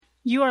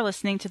You are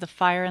listening to the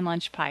Fire and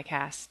Lunch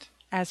podcast.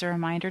 As a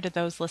reminder to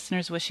those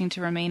listeners wishing to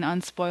remain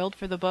unspoiled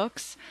for the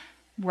books,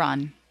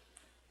 run.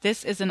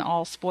 This is an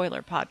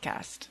all-spoiler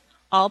podcast.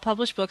 All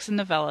published books and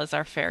novellas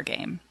are fair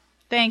game.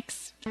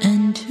 Thanks.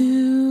 And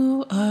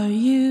who are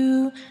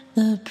you?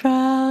 The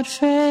proud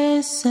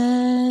phrase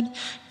said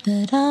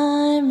that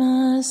I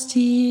must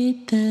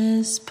eat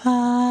this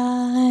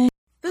pie.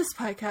 This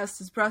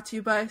podcast is brought to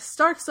you by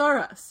Starks R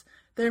Us.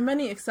 Their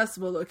many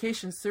accessible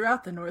locations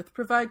throughout the North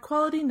provide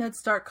quality Ned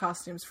Stark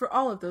costumes for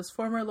all of those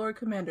former Lord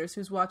Commanders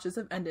whose watches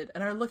have ended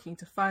and are looking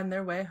to find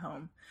their way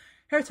home.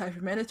 Hair tie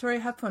for mandatory,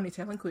 have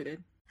ponytail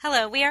included.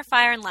 Hello, we are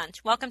Fire and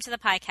Lunch. Welcome to the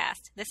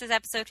podcast. This is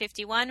episode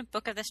 51,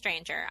 Book of the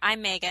Stranger.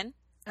 I'm Megan.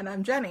 And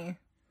I'm Jenny.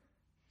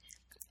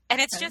 And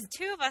it's just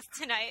two of us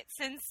tonight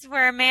since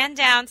we're a man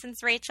down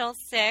since Rachel's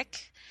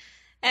sick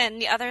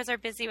and the others are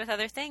busy with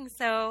other things.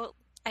 So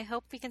I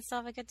hope we can still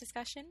have a good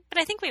discussion, but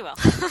I think we will.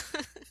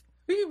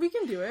 We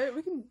can do it.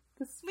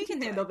 We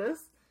can handle this.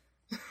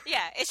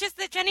 Yeah, it's just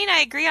that Jenny and I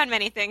agree on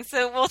many things,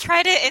 so we'll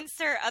try to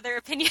insert other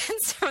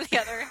opinions from the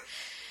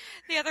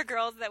other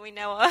girls that we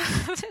know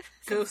of.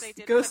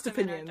 Ghost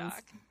opinions.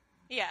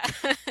 Yeah.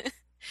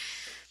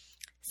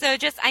 So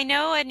I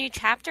know a new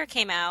chapter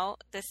came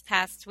out this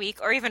past week,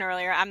 or even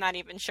earlier. I'm not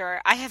even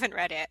sure. I haven't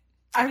read it.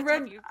 I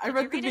read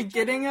the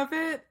beginning of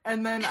it,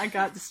 and then I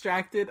got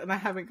distracted, and I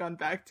haven't gone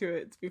back to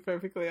it, to be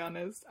perfectly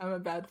honest. I'm a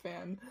bad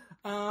fan.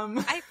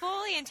 I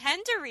fully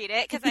intend to read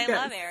it, because I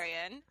love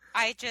Arian.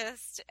 I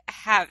just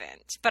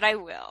haven't, but I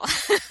will.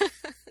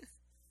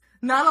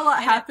 Not a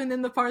lot happened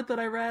in the part that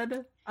I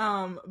read,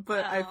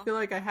 but I feel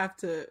like I have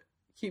to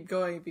keep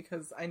going,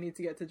 because I need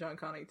to get to John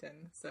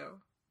Connington, so.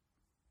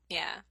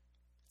 Yeah.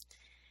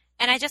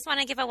 And I just want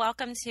to give a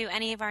welcome to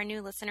any of our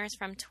new listeners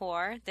from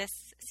Tor.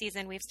 This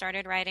season we've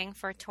started writing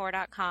for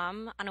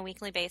Tor.com on a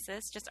weekly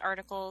basis, just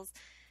articles,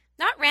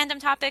 not random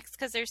topics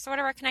because they're sort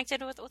of are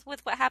connected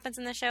with what happens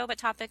in the show, but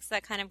topics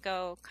that kind of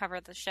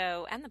cover the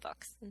show and the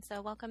books. And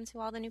so welcome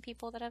to all the new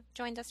people that have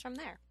joined us from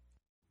there.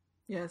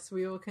 Yes,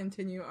 we will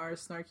continue our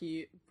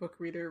snarky book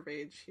reader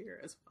rage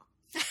here as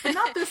well. But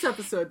not this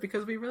episode,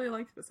 because we really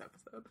liked this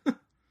episode.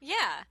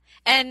 Yeah.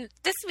 And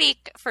this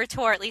week for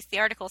Tor, at least the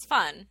article's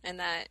fun in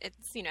that it's,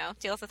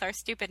 deals with our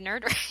stupid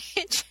nerd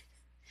rage.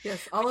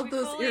 Yes, all of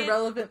those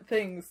irrelevant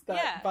things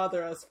that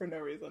bother us for no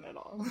reason at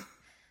all.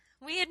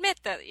 We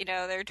admit that,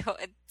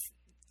 it's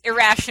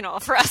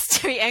irrational for us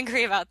to be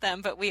angry about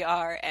them, but we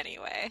are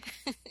anyway.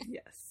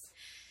 Yes.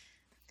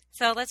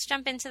 So let's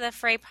jump into the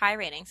Frey pie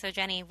rating. So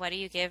Jenny, what do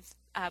you give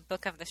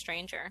Book of the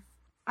Stranger?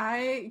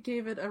 I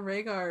gave it a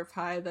Rhaegar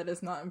pie that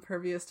is not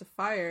impervious to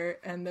fire,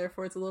 and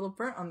therefore it's a little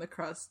burnt on the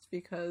crust,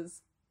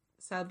 because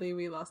sadly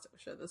we lost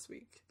Osha this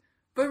week.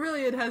 But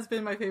really it has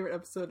been my favorite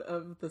episode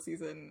of the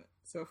season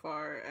so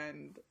far,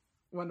 and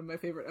one of my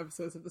favorite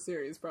episodes of the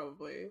series,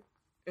 probably,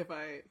 if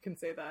I can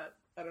say that.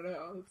 I don't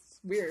know,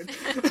 it's weird.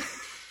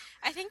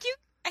 I think you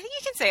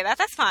can say that,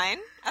 that's fine.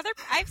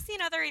 I've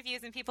seen other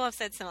reviews and people have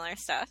said similar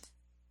stuff.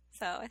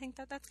 So I think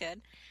that's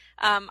good.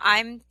 I'm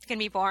going to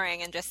be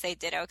boring and just say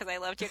ditto because I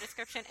loved your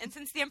description. And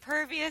since the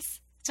impervious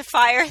to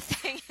fire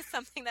thing is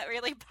something that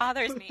really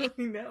bothers me.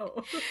 I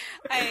know.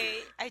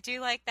 I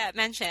do like that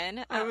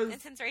mention.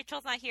 And since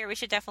Rachel's not here, we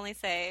should definitely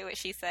say what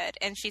she said.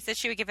 And she said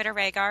she would give it a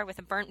Rhaegar with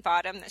a burnt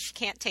bottom that she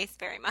can't taste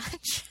very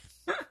much.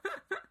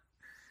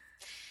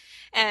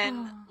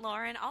 And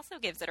Lauren also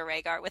gives it a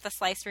Rhaegar with a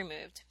slice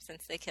removed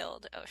since they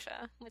killed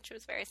Osha, which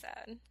was very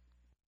sad.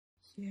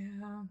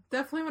 Yeah,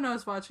 definitely when I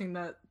was watching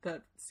that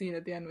scene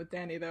at the end with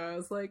Danny, though, I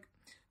was like,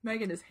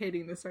 Megan is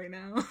hating this right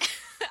now.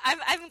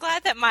 I'm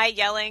glad that my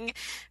yelling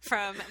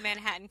from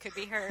Manhattan could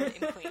be heard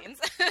in Queens.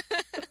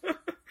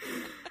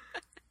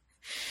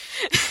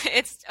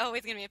 It's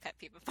always going to be a pet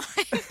peeve of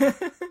mine.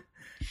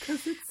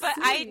 But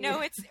I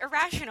know it's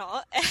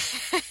irrational.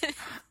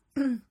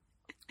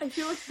 I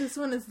feel like this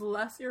one is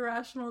less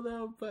irrational,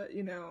 though, but,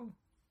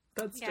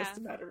 that's just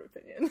a matter of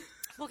opinion.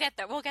 We'll get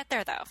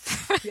there, though.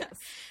 Yes.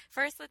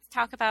 First, let's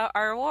talk about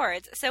our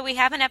awards. So we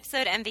have an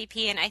episode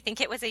MVP, and I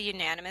think it was a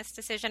unanimous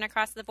decision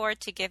across the board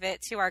to give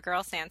it to our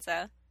girl,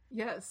 Sansa.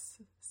 Yes.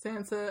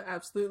 Sansa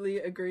absolutely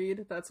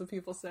agreed. That's what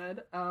people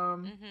said.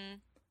 I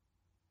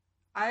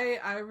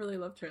really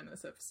loved her in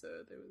this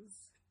episode. It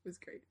was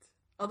great.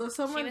 Although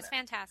she was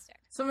fantastic.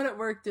 Someone at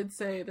work did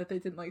say that they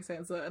didn't like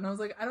Sansa, and I was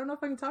like, I don't know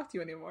if I can talk to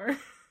you anymore.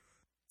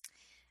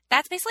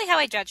 That's basically how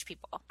I judge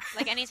people.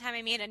 Like, anytime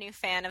I meet a new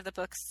fan of the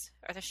books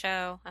or the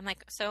show, I'm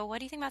like, so what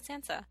do you think about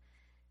Sansa?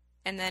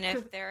 And then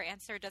if their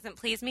answer doesn't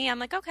please me, I'm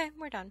like, okay,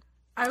 we're done.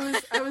 I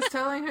was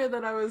telling her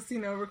that I was,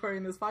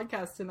 recording this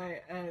podcast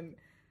tonight, and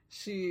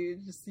she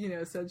just,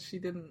 said she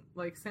didn't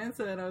like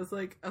Sansa, and I was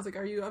like,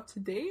 are you up to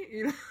date?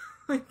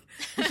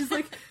 She's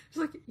like,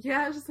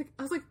 yeah. She's like,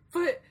 I was like,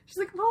 but she's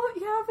like, well,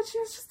 yeah, but she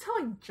was just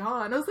telling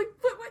John. I was like,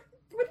 but what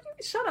do you?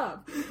 Shut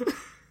up.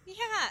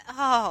 Yeah.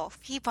 Oh,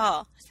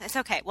 people. It's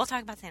okay. We'll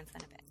talk about Sansa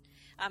in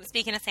a bit.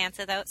 Speaking of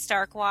Sansa, though,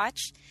 Stark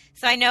Watch.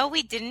 So I know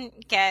we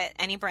didn't get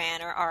any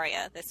Bran or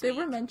Arya this week. They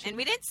were mentioned. And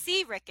we didn't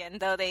see Rickon,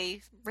 though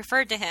they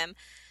referred to him.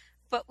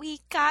 But we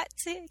got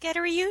to get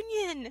a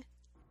reunion.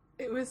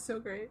 It was so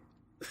great.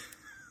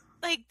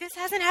 Like, this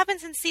hasn't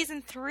happened since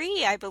season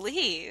 3, I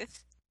believe.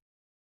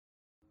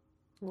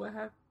 What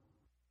happened?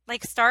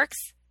 Like, Starks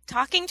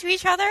talking to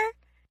each other?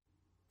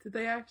 Did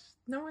they actually...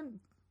 No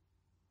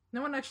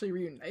one actually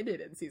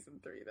reunited in season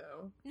 3,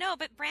 though. No,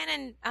 but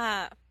Bran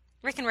and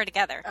Rickon were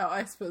together. Oh,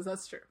 I suppose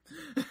that's true.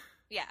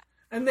 Yeah.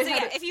 And they So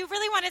yeah, if you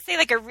really want to say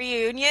like a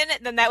reunion,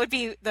 then that would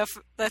be the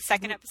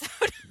second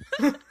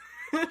episode.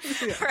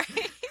 Yeah.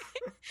 Right?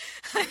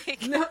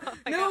 Like, No, oh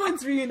my no God.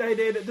 one's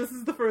reunited. This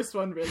is the first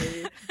one,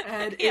 really.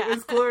 And Yeah. it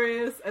was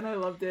glorious, and I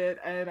loved it,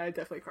 and I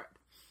definitely cried.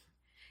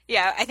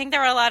 Yeah, I think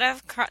there were a lot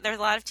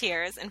of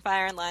tears in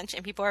Fire and Lunch,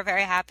 and people are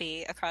very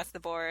happy across the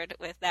board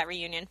with that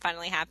reunion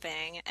finally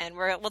happening. And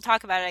we'll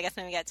talk about it, I guess,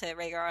 when we get to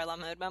Rhaegar La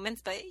Mode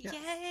moments. But Yes.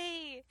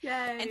 yay!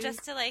 Yay! And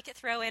just to like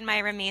throw in my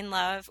Ramin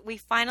love, we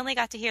finally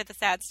got to hear the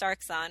sad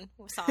Stark song,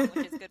 which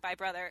is "Goodbye,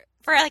 Brother,"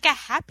 for like a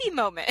happy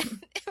moment.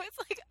 It was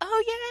like,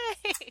 oh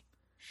yay!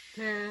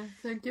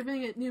 They're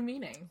giving it new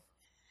meaning.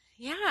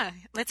 Yeah,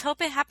 let's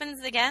hope it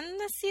happens again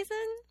this season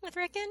with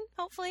Rickon.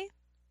 Hopefully,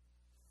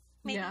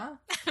 maybe. Yeah.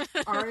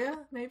 Arya,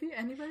 maybe?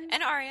 Anybody?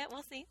 And Arya,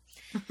 we'll see.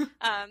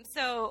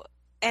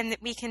 And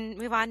we can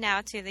move on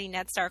now to the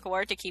Ned Stark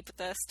Award to keep with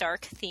the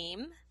Stark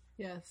theme.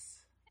 Yes.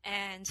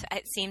 And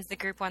it seems the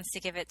group wants to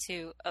give it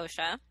to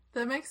Osha.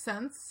 That makes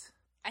sense.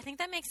 I think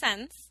that makes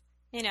sense.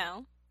 You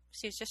know,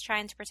 she was just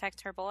trying to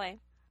protect her boy.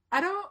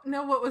 I don't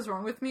know what was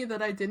wrong with me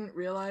that I didn't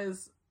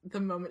realize the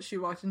moment she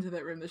walked into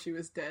that room that she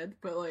was dead,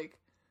 but, like,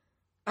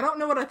 I don't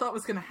know what I thought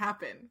was going to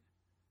happen.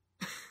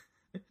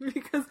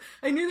 Because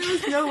I knew there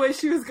was no way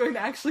she was going to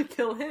actually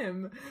kill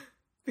him.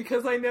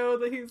 Because I know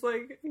that he's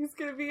going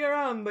to be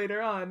around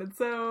later on. And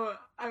so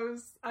I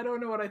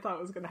don't know what I thought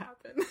was going to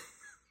happen.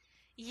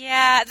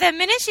 Yeah, the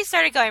minute she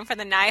started going for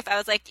the knife, I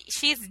was like,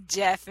 she's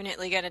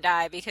definitely going to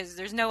die because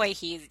there's no way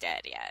he's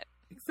dead yet.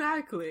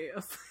 Exactly.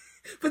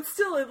 But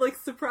still, it, like,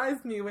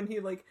 surprised me when he,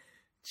 like,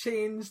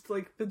 changed,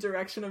 like, the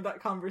direction of that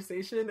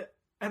conversation.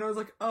 And I was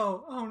like,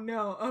 oh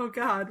no, oh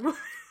God.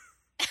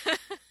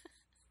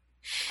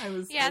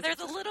 There's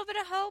a little bit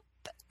of hope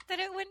that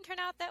it wouldn't turn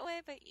out that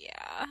way, but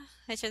yeah,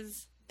 it's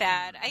just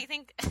bad. I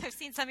think I've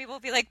seen some people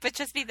be like, but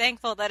just be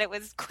thankful that it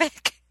was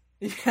quick.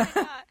 Yeah.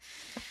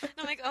 And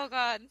I'm like, oh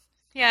God.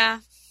 Yeah,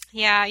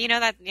 you know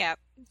that, yeah.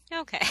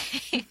 Okay.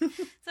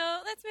 So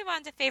let's move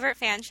on to favorite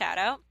fan shout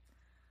out.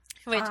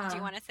 Which, do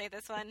you want to say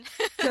this one?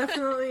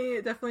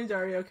 definitely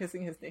Dario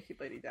kissing his naked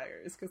lady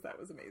daggers, because that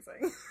was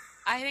amazing.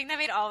 I think that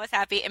made all of us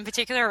happy, in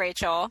particular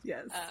Rachel.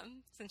 Yes.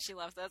 Since she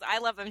loves those. I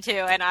love them too,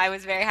 and I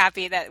was very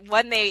happy that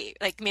one, they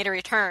like made a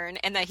return,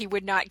 and that he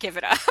would not give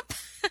it up.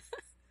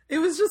 It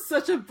was just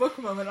such a book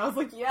moment. I was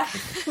like,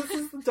 yes, this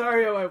is the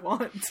Dario I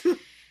want.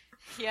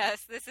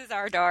 Yes, this is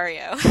our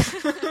Dario.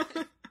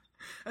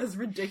 As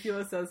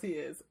ridiculous as he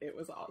is, it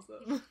was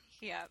awesome.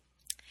 Yeah.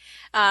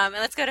 And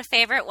let's go to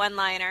favorite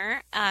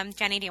one-liner.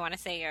 Jenny, do you want to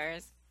say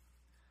yours?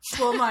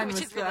 Well, mine Which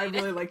was is that I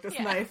related. really like this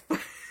Yeah. knife.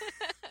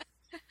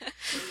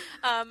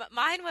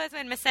 Mine was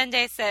when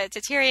Missandei said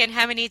to Tyrion,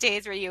 "How many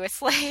days were you a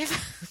slave?"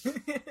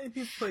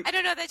 He's like, I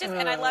don't know,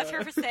 and I loved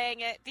her for saying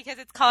it because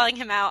it's calling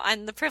him out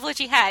on the privilege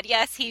he had.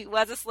 Yes, he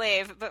was a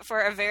slave, but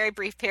for a very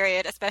brief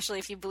period, especially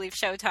if you believe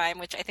Showtime,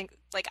 which I think,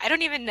 like, I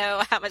don't even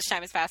know how much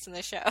time has passed in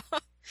this show.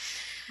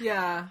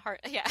 Yeah.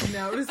 Yeah.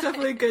 No, it was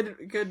definitely a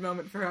good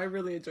moment for her. I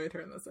really enjoyed her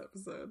in this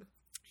episode.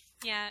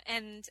 Yeah,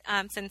 and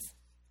since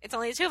it's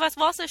only the two of us,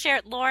 we'll also share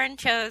it. Lauren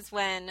chose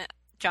when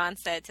Jon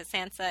said to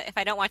Sansa, "If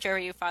I don't watch over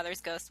you,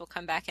 father's ghost will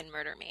come back and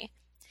murder me."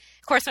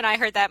 Of course, when I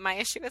heard that, my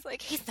issue was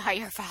like, he's not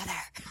your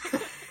father.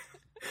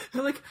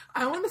 They're like,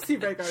 I want to see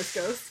Rhaegar's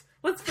ghost.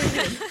 Let's bring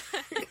him.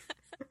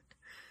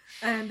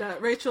 And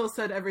Rachel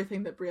said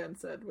everything that Brienne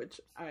said, which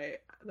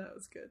that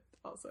was good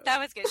also. That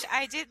was good.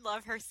 I did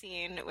love her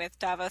scene with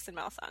Davos and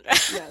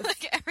Melisandre. Yes.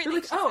 Like, everything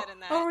Like, she oh, said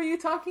in that. were you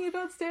talking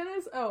about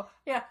Stannis? Oh,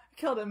 yeah, I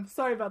killed him.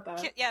 Sorry about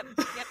that. Yep,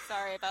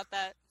 sorry about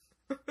that.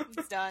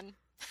 It's done.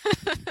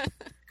 Can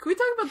we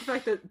talk about the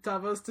fact that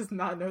Davos does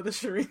not know that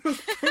Shireen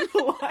was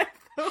alive,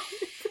 though?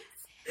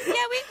 Yeah,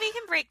 we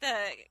can break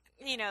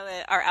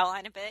our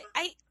outline a bit.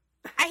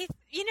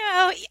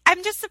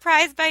 I'm just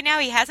surprised by now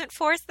he hasn't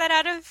forced that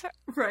out of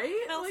Right?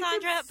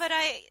 Melisandre, but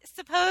I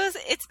suppose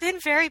it's been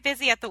very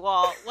busy at the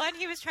Wall. One,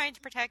 he was trying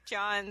to protect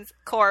Jon's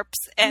corpse,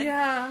 and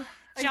yeah,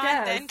 I Jon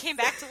guess. then came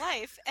back to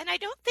life. And I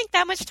don't think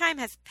that much time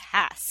has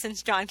passed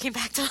since Jon came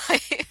back to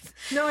life.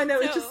 No, I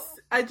know. So-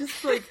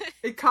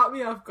 It caught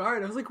me off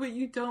guard. I was like, wait,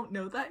 you don't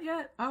know that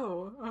yet?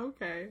 Oh,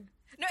 okay.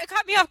 No, it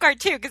caught me off guard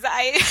too, because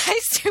I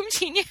assumed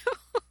he knew.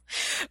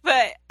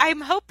 But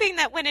I'm hoping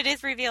that when it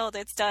is revealed,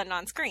 it's done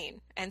on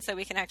screen, and so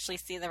we can actually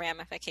see the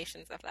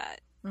ramifications of that.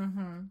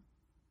 Mm-hmm.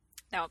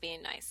 That would be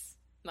a nice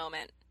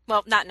moment.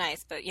 Well, not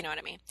nice, but you know what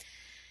I mean.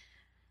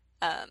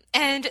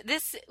 And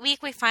this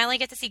week we finally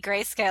get to see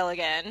Grayscale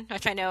again,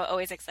 which I know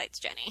always excites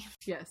Jenny.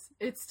 Yes,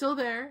 it's still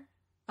there.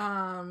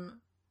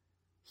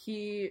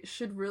 He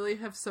should really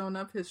have sewn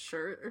up his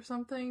shirt or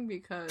something,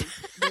 because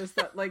there's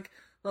that, like,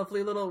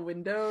 lovely little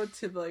window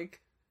to,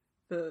 like,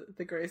 the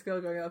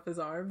grayscale going up his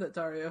arm that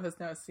Dario has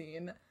now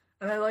seen.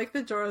 And I like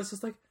that Jorah's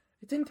just like,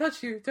 it didn't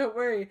touch you, don't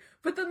worry.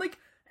 But then, like,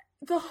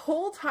 the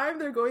whole time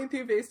they're going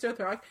through Vaester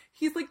Thrak,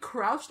 he's, like,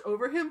 crouched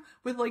over him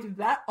with, like,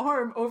 that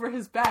arm over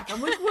his back.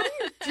 I'm like, what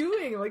are you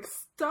doing? Like,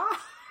 stop.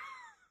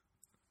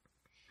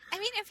 I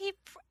mean,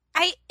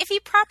 if he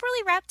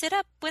properly wrapped it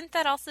up, wouldn't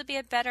that also be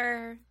a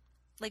better,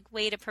 like,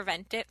 way to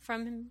prevent it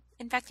from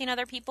infecting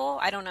other people?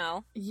 I don't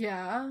know.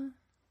 Yeah.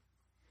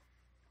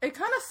 It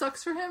kind of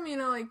sucks for him, you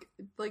know,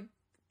 like,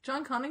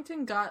 John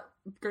Connington got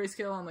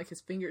grayscale on, like,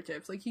 his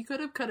fingertips. Like, he could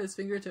have cut his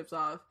fingertips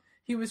off.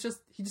 He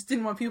just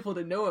didn't want people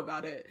to know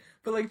about it.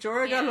 But, like,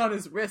 Jorah got it on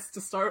his wrist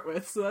to start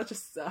with, so that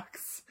just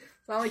sucks.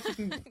 It's not like he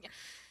can...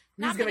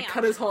 He's gonna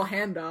cut his whole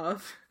hand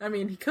off. I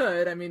mean, he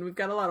could. I mean, we've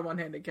got a lot of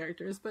one-handed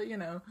characters, but, you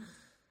know.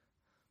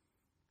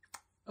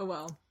 Oh,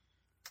 well.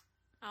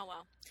 Oh,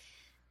 well.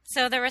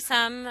 So there were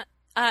some,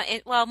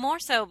 more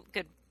so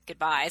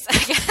goodbyes, I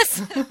guess,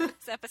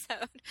 this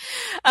episode.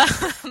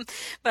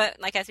 But,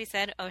 like, as we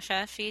said,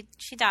 Osha,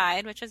 she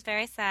died, which was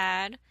very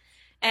sad.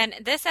 And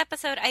this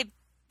episode, I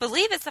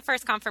believe it's the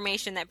first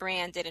confirmation that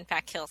Brienne did, in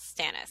fact, kill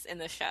Stannis in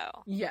the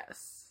show.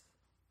 Yes.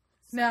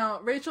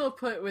 Now, Rachel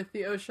put with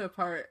the Osha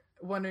part,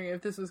 wondering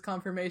if this was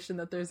confirmation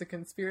that there's a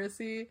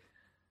conspiracy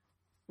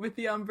with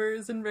the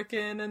Umbers and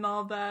Rickon and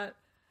all that.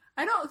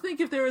 I don't think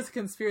if there was a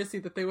conspiracy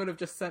that they would have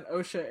just sent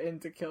Osha in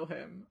to kill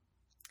him.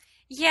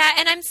 Yeah,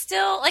 and I'm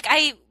still, like,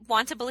 I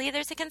want to believe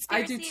there's a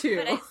conspiracy. I do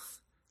too.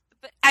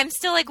 But I'm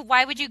still like,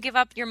 why would you give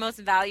up your most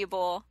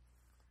valuable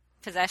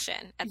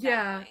possession at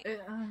that point?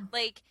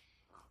 Like,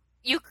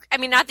 I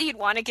mean, not that you'd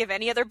want to give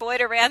any other boy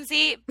to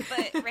Ramsay,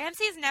 but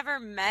Ramsay's never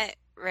met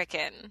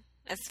Rickon,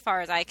 as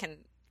far as I can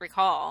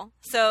recall.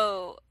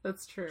 So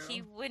that's true.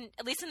 He wouldn't,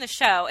 at least in the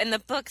show. In the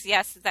books,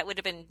 yes, that would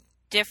have been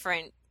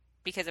different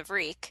because of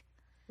Reek.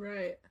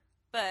 Right.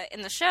 But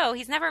in the show,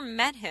 he's never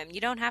met him.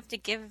 You don't have to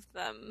give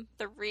them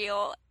the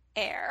real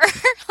heir.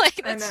 Like,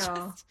 that's I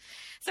know. Just...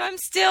 So I'm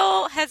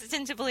still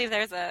hesitant to believe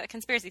there's a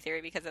conspiracy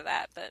theory because of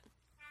that, but...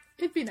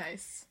 It'd be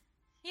nice.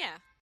 Yeah.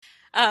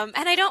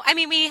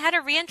 We had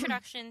a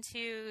reintroduction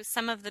to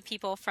some of the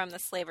people from the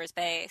Slavers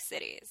Bay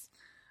cities.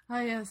 Ah,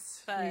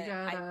 yes. But we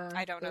got,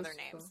 I don't know their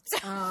names.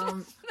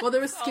 Well,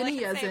 there was Skinny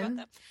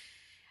Yezin.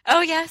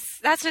 Oh, yes.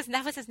 That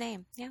was his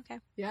name. Yeah, okay.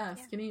 Yeah,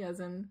 Skinny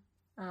Yezin.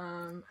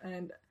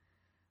 And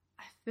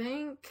I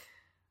think...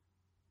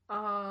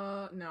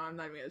 no, I'm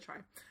not even gonna try.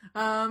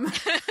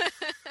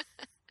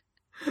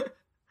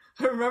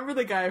 I remember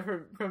the guy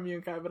from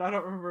Yunkai, but I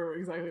don't remember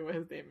exactly what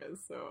his name is,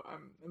 so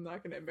I'm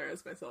not gonna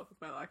embarrass myself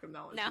with my lack of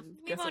knowledge. No,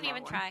 we won't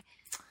even try.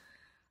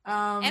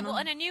 And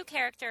a new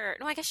character...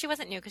 No, I guess she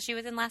wasn't new, because she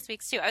was in last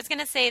week's, too. I was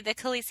gonna say the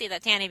Khaleesi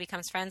that Dany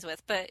becomes friends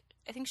with, but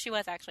I think she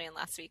was actually in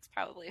last week's,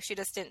 probably. She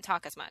just didn't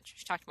talk as much.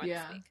 She talked more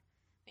this week.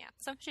 Yeah,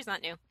 so she's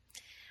not new.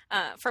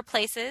 For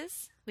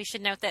places, we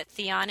should note that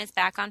Theon is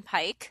back on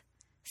Pike.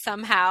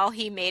 Somehow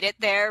he made it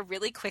there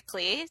really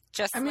quickly,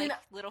 just like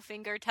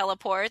Littlefinger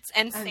teleports,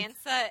 and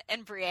Sansa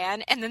and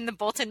Brienne, and then the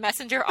Bolton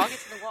messenger all get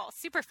to the wall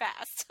super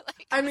fast.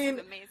 Like,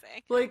 amazing.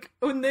 Like,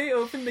 when they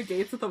opened the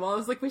gates at the wall, I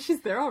was like, wait,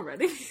 she's there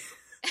already?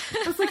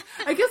 I was like,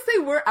 I guess they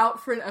were out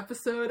for an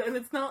episode, and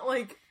it's not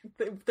like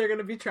they're going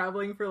to be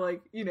traveling for,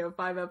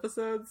 5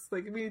 episodes.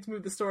 Like, we need to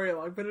move the story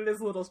along, but it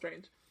is a little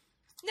strange.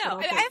 No,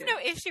 I have no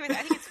issue with it.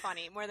 I think it's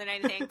funny more than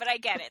anything, but I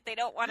get it. They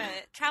don't want to...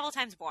 Travel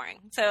time's boring,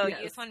 so you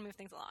just want to move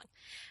things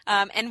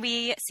along. And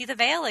we see the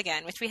Vale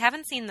again, which we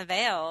haven't seen the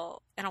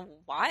Vale in a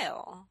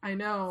while. I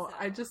know. So.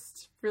 I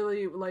just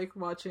really like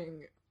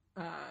watching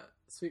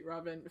Sweet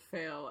Robin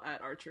fail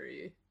at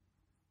archery.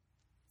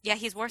 Yeah,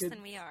 he's worse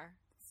than we are.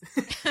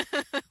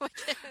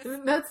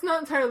 That's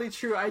not entirely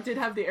true. I did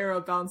have the arrow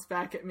bounce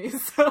back at me,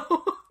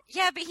 so...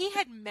 Yeah, but he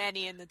had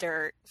many in the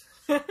dirt.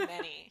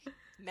 Many.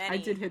 I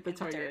did hit the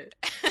target.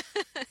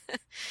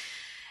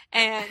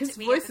 And his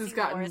voice has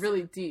gotten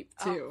really deep,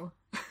 too.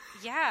 Oh.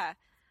 Yeah.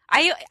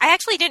 I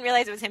actually didn't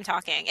realize it was him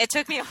talking. It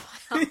took me a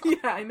while.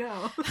 Yeah, I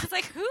know. I was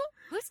like,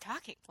 who's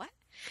talking? What?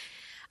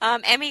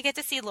 And we get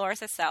to see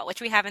Loras' cell, which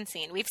we haven't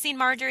seen. We've seen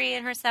Marjorie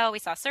in her cell. We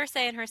saw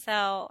Cersei in her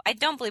cell. I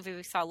don't believe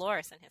we saw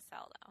Loras in his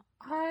cell, though.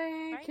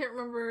 I can't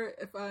remember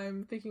if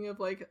I'm thinking of,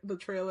 the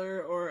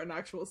trailer or an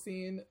actual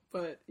scene,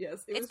 but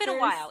yes. It's been a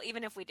while,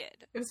 even if we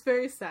did. It was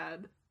very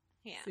sad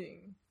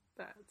seeing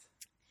that.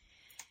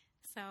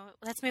 So,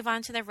 let's move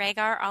on to the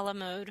Rhaegar a la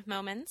mode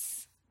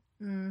moments.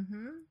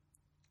 Mm-hmm.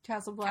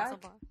 Castle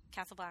Black.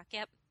 Castle Black,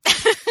 yep.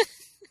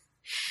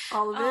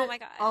 All of it? Oh my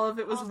god. All of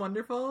it was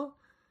wonderful?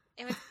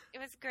 It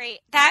was great.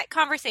 That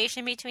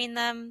conversation between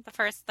them,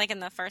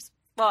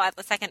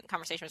 the second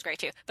conversation was great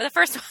too. But the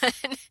first one,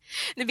 in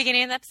the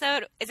beginning of the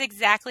episode, is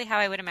exactly how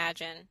I would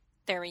imagine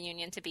their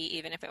reunion to be,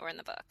 even if it were in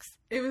the books.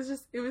 It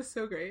was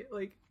so great.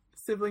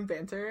 Sibling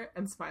banter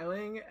and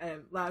smiling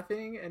and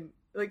laughing and,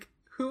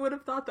 who would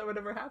have thought that would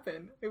ever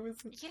happen? It was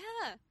so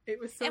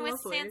and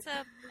with lovely.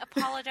 Sansa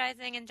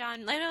apologizing and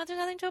Jon, there's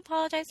nothing to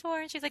apologize for,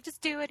 and she's like,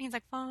 just do it. And he's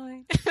like,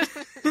 fine.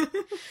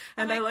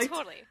 And I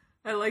totally.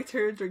 I liked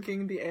her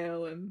drinking the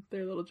ale and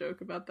their little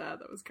joke about that.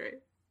 That was great.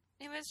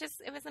 It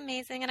was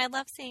amazing, and I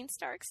love seeing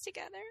Starks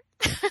together.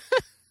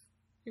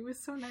 It was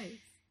so nice.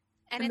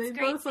 And And it's they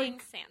great both, seeing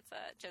like-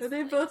 Sansa just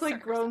They both like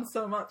assert grown herself.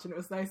 so much, and it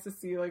was nice to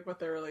see like what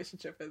their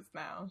relationship is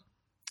now.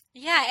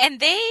 Yeah, and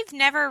they've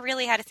never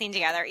really had a scene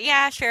together.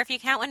 Yeah, sure, if you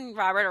count when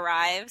Robert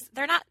arrives,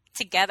 they're not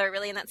together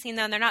really in that scene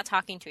though, and they're not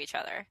talking to each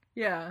other.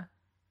 Yeah.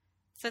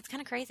 So it's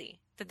kind of crazy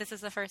that this is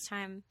the first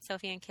time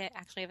Sophie and Kit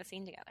actually have a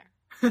scene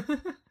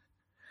together.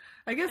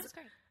 I guess That's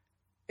great.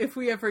 if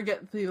we ever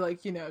get the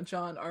like,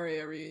 John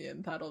Arya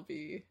reunion, that'll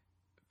be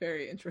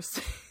very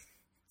interesting.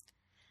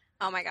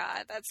 Oh my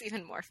god, that's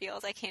even more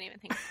feels. I can't even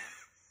think of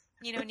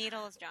that.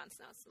 Needle is Jon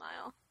Snow's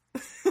smile.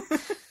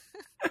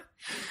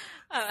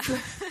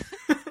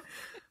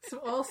 So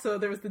also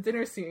there was the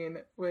dinner scene,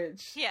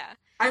 which Yeah.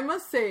 I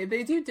must say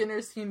they do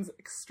dinner scenes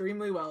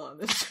extremely well on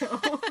this show.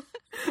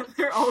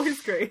 They're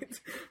always great,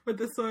 but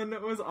this one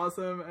was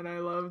awesome, and I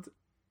loved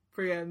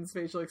Brienne's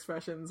facial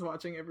expressions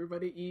watching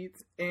everybody eat,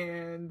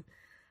 and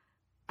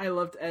I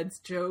loved Ed's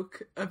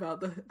joke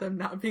about them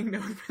not being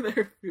known for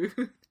their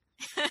food.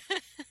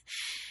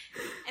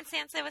 And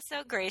Sansa was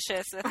so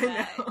gracious with I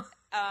that. know.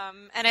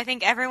 And I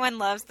think everyone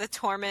loves the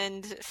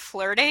Tormund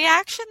flirty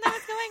action that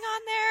was going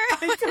on there.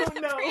 I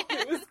don't know.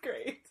 It was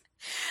great.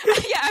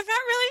 Yeah, I'm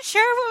not really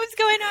sure what was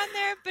going on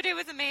there, but it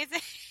was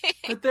amazing.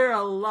 But there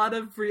are a lot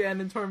of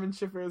Brienne and Tormund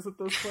shippers at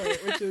this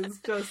point, which is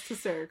just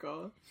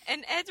hysterical.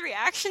 And Ed's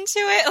reaction to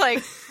it, like,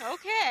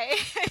 okay,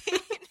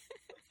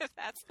 if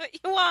that's what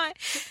you want.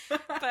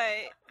 But,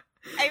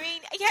 I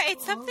mean, yeah,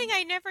 it's something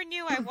I never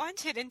knew I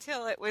wanted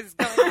until it was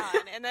going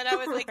on. And then I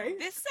was like, Right?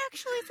 this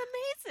actually is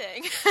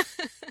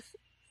amazing.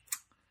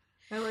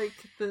 I like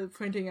the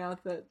pointing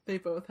out that they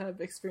both have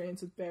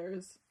experience with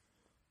bears.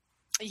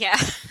 Yeah,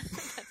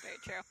 that's very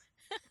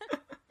true.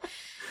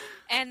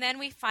 And then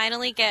we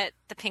finally get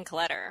the pink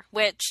letter,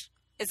 which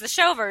is the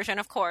show version,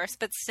 of course,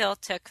 but still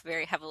took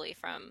very heavily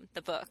from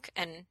the book.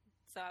 And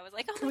so I was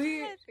like, oh Can my we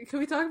god. can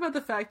we talk about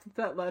the fact that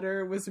that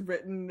letter was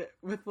written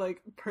with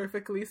like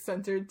perfectly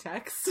centered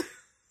text?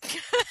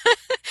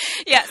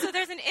 Yeah, so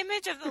there's an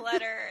image of the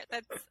letter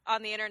that's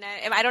on the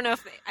internet. And I don't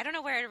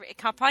know where it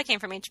probably came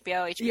from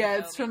HBO. Yeah,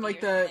 it's from maybe,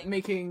 like or the something.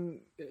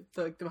 making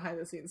the behind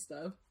the scenes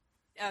stuff.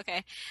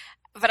 Okay.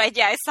 But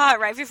I saw it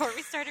right before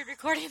we started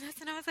recording this,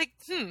 and I was like,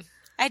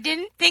 I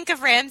didn't think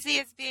of Ramsay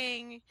as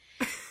being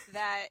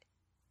that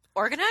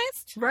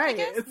organized. I Right.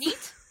 guess.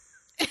 Neat.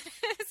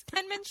 His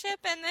penmanship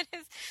and then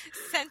his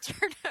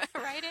centered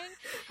writing.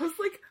 I was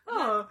like,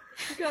 oh,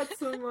 you got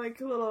some like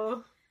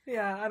little,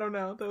 yeah, I don't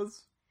know, that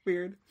was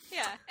weird.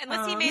 Yeah,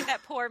 unless he made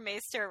that poor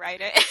Maester write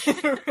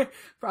it.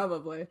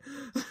 Probably.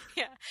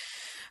 Yeah.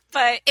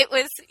 But it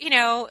was,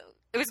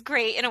 it was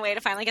great in a way to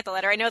finally get the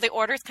letter. I know the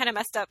order's kind of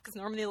messed up because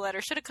normally the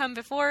letter should have come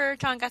before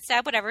John got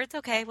stabbed. Whatever, it's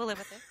okay. We'll live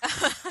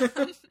with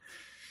it.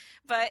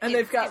 But And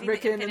it's they've got giving the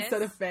Rickon impetus.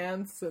 instead of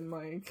Vance, and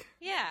like,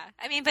 Yeah,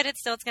 I mean, but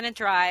it's going to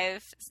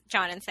drive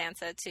John and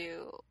Sansa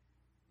to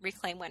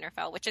reclaim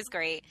Winterfell, which is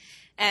great.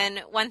 And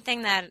one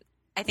thing that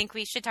I think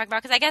we should talk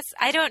about, because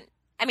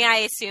I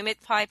assume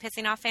it's probably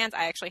pissing off fans.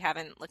 I actually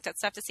haven't looked at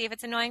stuff to see if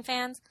it's annoying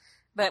fans.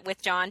 But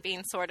with John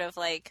being sort of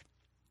like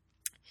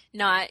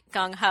not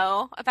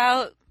gung-ho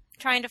about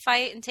trying to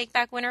fight and take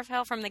back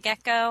Winterfell from the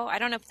get-go, I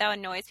don't know if that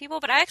annoys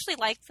people, but I actually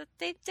like that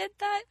they did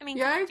that. I mean,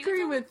 yeah, I do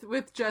agree something.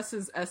 with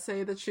Jess's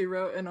essay that she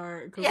wrote in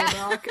our Google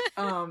Doc,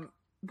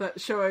 that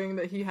showing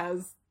that he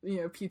has,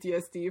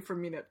 PTSD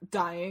from,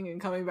 dying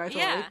and coming back to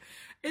life.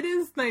 It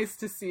is nice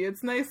to see.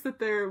 It's nice that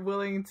they're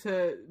willing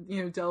to,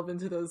 delve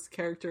into those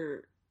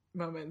character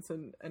moments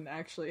and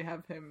actually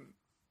have him,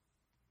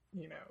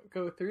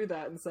 go through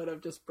that instead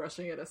of just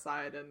brushing it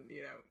aside and,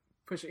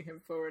 pushing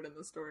him forward in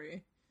the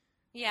story.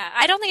 Yeah,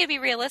 I don't think it'd be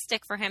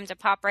realistic for him to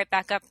pop right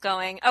back up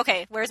going,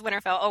 okay, where's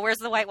Winterfell? Oh, where's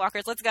the White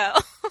Walkers? Let's go.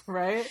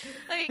 Right?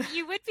 Like,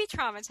 you would be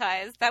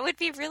traumatized. That would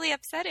be really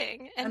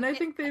upsetting. And I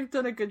think they've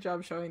done a good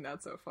job showing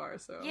that so far,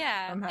 so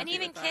yeah, I'm happy and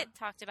even with that. Kit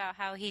talked about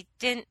how he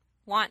didn't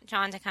want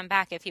John to come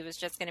back if he was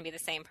just going to be the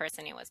same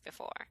person he was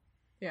before.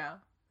 Yeah.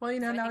 Well, So I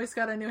now think- he's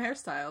got a new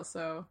hairstyle,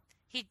 so...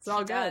 He all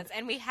he does, good.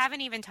 and we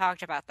haven't even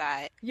talked about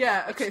that.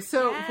 Yeah, okay,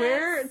 so Yes.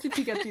 where did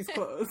you get these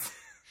clothes?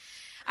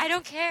 I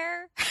don't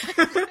care.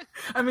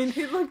 I mean,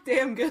 he looked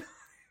damn good.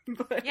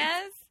 But...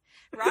 Yes,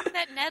 rock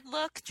that Ned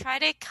look. Try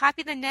to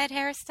copy the Ned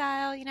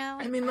hairstyle.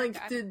 I mean,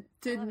 like, I did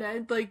love it.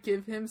 Ned, like,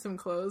 give him some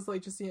clothes,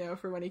 like, just,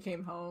 for when he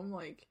came home?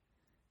 Like,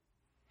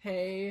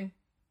 hey,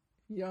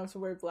 you don't have to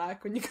wear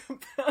black when you come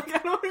back. I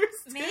don't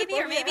understand. Maybe, why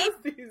or he maybe- has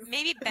these.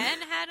 Maybe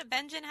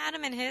Benjen had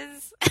him in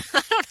his.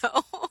 I don't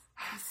know.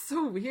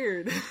 So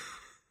weird.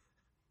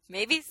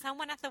 Maybe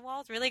someone at the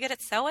wall is really good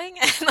at sewing.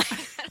 And, like,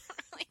 I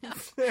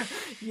don't really know.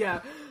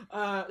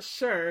 Yeah,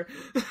 sure.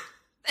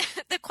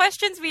 The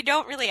questions we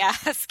don't really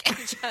ask and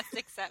just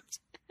accept.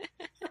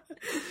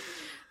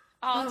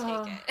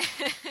 I'll take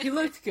it. He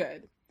looked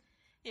good.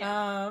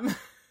 Yeah.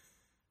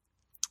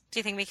 Do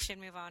you think we should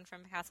move on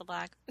from Castle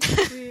Black?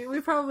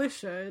 We probably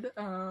should.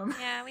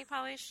 Yeah, we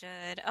probably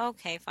should.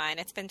 Okay, fine.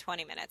 It's been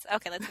 20 minutes.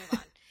 Okay, let's move on.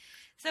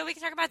 So we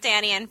can talk about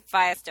Dany and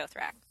Vias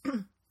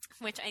Dothrak,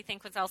 which I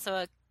think was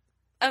also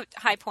a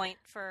high point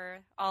for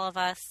all of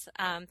us.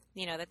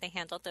 That they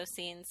handled those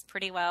scenes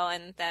pretty well,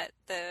 and that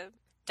the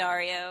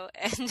Dario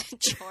and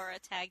Jorah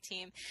tag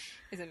team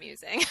is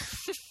amusing.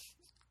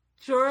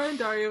 Jorah and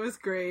Dario was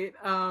great.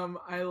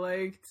 I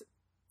liked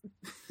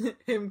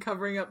him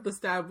covering up the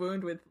stab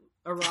wound with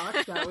a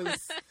rock. That was...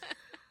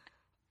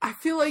 I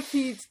feel like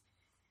he,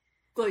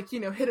 like, you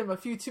know, hit him a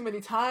few too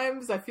many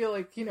times. I feel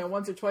like, you know,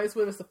 once or twice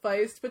would have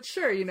sufficed. But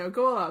sure, you know,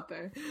 go all out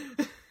there.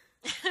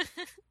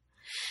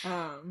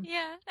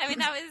 Yeah, I mean,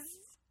 that was...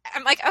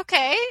 I'm like,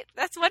 okay,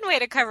 that's one way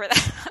to cover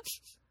that up.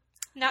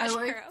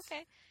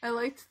 Okay. I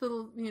liked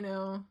the, you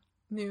know,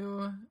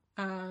 new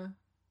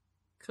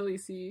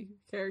Khaleesi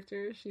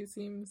character. She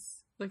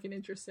seems like an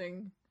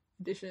interesting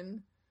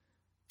addition.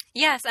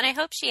 Yes, and I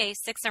hope she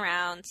sticks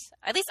around.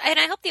 At least, and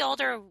I hope the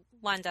older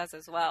one does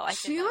as well.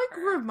 She, like,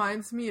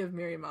 reminds me of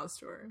Miri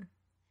Maz-Dor.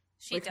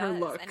 She like, does, her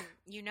look. and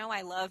you know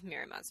I love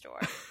Miri Maz-Dor.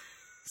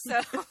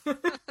 So,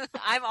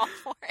 I'm all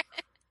for it.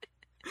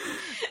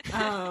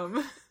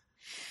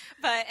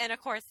 But, and of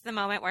course, the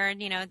moment where,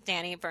 you know,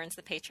 Dany burns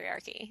the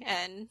patriarchy,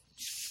 and...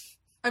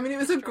 I mean, it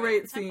was a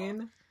great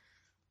scene. It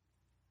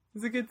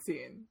was a good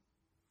scene.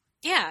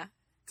 Yeah.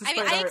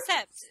 I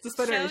accept.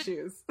 Despite our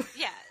issues.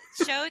 Yeah.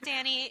 Show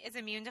Dany is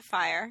immune to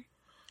fire.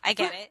 I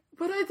get it.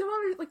 But I don't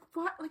understand, like,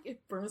 what? Like,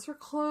 it burns her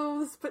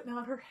clothes, but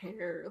not her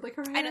hair. Like,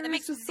 her hair I know, that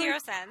makes is just, zero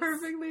like, sense.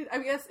 Perfectly... I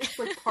guess it's,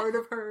 like, part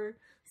of her,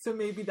 so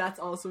maybe that's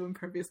also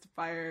impervious to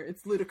fire.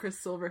 It's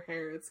ludicrous silver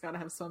hair. It's gotta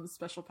have some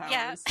special powers.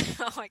 Yeah.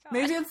 Oh my god.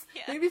 Maybe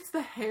it's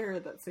the hair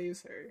that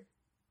saves her.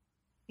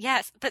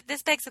 Yes, but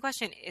this begs the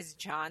question, is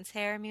Jon's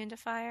hair immune to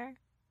fire?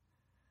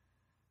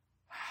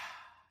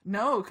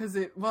 No, because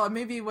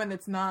maybe when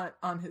it's not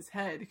on his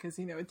head, because,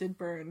 you know, it did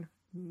burn.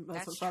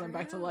 That's what brought him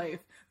back to life.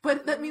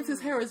 But that means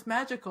his hair is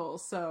magical,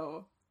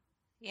 so...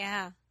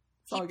 Yeah.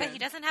 But he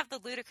doesn't have the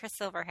ludicrous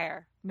silver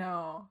hair.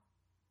 No.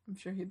 I'm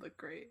sure he'd look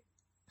great.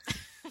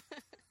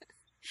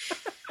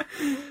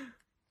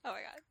 Oh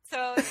my god.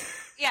 So,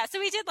 yeah, so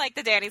we did like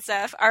the Dany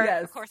stuff.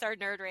 Of course, our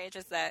nerd rage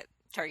is that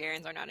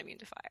Targaryens are not immune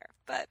to fire.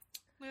 But...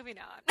 moving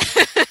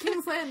on.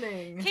 King's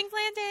Landing. King's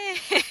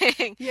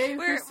Landing. Yay,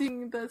 we're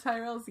seeing the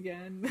Tyrells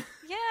again.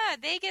 Yeah,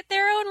 they get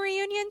their own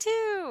reunion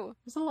too.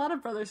 There's a lot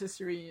of brother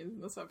sister reunions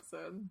in this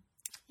episode.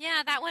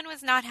 Yeah, that one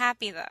was not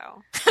happy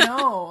though.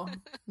 No,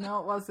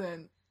 it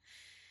wasn't.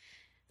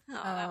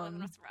 Oh, that one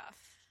was rough.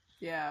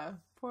 Yeah,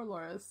 poor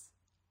Loras.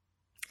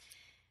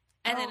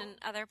 And then in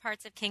other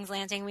parts of King's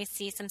Landing, we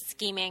see some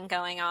scheming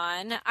going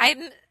on.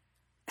 I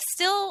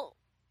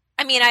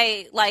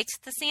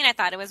liked the scene. I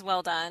thought it was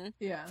well done.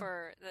 Yeah.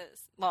 For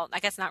I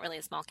guess not really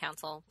a small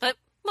council, but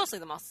mostly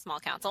the most small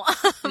council.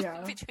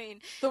 Yeah.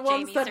 Between the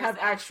ones Jaime, that Cersei. have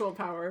actual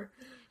power.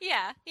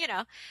 Yeah, you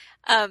know.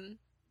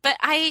 But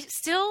I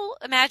still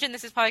imagine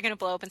this is probably going to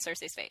blow up in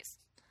Cersei's face.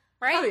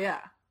 Right? Oh yeah.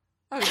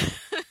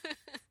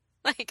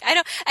 Like,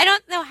 I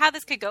don't know how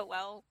this could go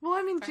well. Well,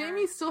 I mean,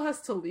 Jaime still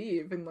has to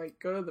leave and, like,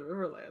 go to the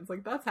Riverlands.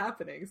 Like, that's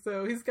happening.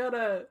 So he's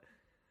gotta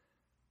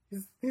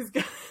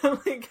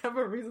like have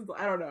a reason to,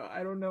 I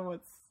don't know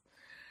what's...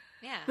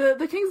 Yeah.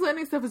 The King's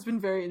Landing stuff has been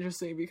very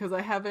interesting because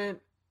I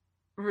haven't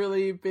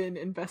really been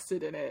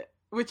invested in it,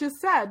 which is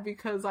sad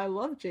because I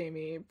love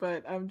Jaime,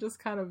 but I'm just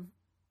kind of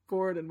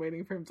bored and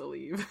waiting for him to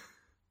leave.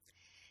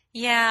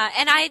 Yeah,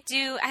 and I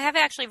have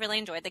actually really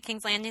enjoyed the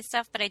King's Landing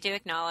stuff, but I do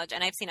acknowledge,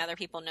 and I've seen other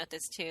people note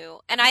this too,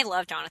 and I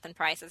love Jonathan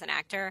Pryce as an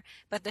actor,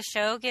 but the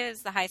show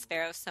gives the High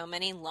Sparrow so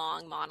many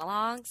long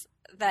monologues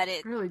that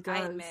it really does.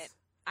 I admit,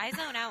 I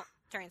zone out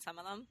during some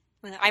of them.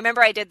 I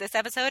remember I did this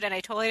episode, and I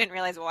totally didn't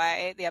realize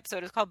why the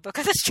episode is called Book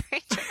of the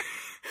Stranger.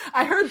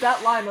 I heard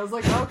that line. I was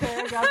like,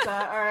 okay, I got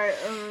that. All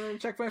right,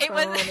 check my phone. It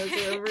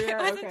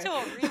wasn't until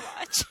a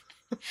rewatch.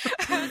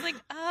 I was like,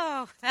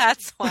 oh,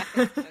 that's why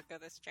it's Book of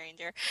the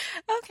Stranger.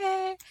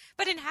 Okay.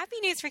 But in happy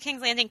news for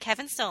King's Landing,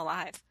 Kevin's still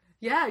alive.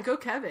 Yeah, go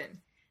Kevin.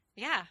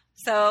 Yeah.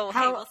 So,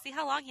 hey, we'll see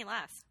how long he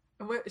lasts.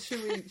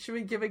 Should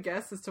we give a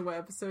guess as to what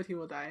episode he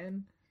will die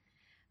in?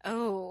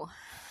 Oh,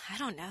 I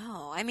don't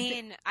know. I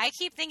mean, I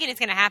keep thinking it's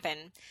going to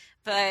happen,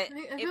 but...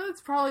 I feel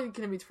it's probably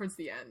going to be towards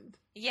the end.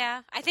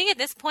 Yeah. I think at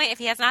this point, if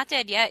he has not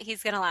dead yet,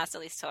 he's going to last at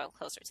least till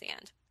closer to the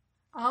end.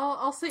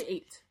 I'll say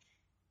 8.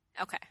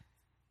 Okay.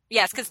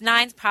 Yes, because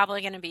 9's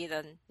probably going to be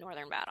the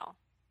Northern Battle.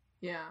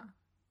 Yeah.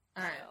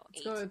 All right.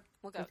 So let's go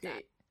we'll go with that.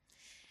 8.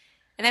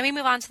 And then we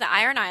move on to the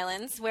Iron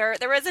Islands, where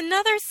there was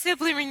another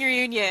sibling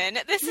reunion.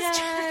 This is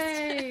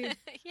Yay!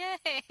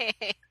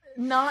 Yay!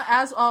 Not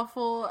as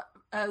awful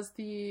as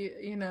the,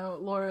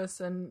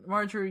 Loras and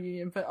Marjorie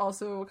reunion, but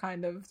also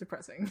kind of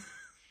depressing.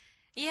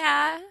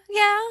 Yeah,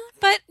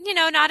 but,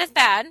 not as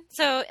bad.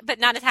 So, but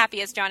not as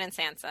happy as Jon and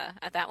Sansa.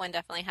 That one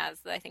definitely has,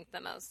 I think,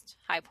 the most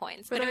high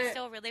points. But it was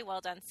still a really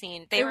well done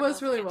scene. It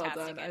was really well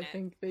done. I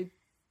think they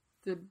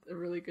did a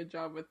really good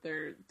job with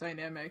their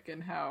dynamic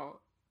and how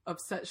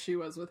upset she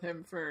was with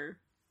him for,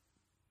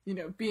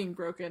 being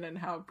broken and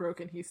how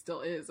broken he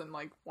still is and,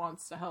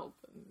 wants to help.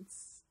 And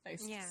it's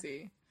nice to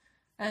see.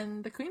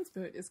 And the Queen's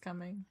Moot is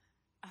coming.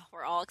 Oh,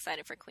 we're all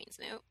excited for Queen's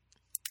Moot.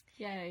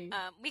 Yay.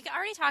 We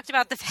already talked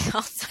about the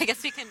Vale, so I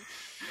guess we can...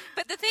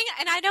 But the thing,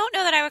 and I don't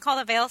know that I would call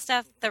the Vale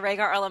stuff the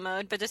Rhaegar a la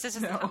mode, but this is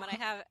just a comment I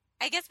have.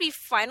 I guess we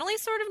finally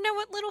sort of know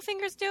what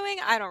Littlefinger's doing.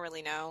 I don't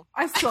really know.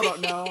 I still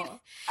don't know.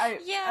 I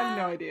Yeah. have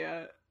no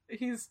idea.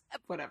 He's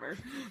whatever.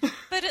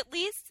 But at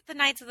least the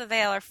Knights of the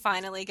Vale are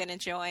finally going to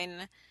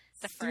join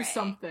the fray. Do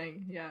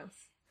something, yes.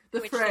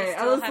 The which fray. They I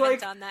still was haven't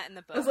like, done that in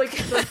the book. I was like,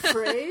 the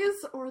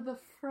phrase or the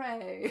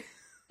fray?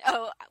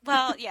 Oh,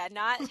 well, yeah,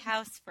 not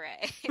House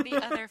Frey. The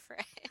other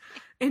Frey.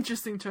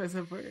 Interesting choice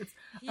of words.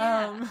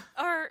 Yeah.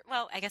 Or,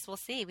 well, I guess we'll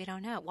see. We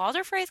don't know.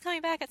 Walder Frey's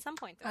coming back at some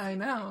point. I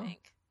know. I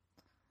think.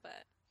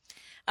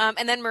 But,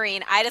 and then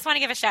Marine. I just want to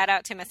give a shout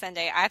out to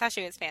Missandei. I thought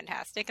she was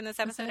fantastic in this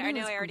episode. Missandei I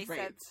know was I already great.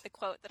 said the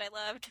quote that I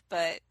loved,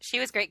 but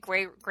she was great.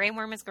 Grey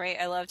Worm was great.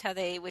 I loved how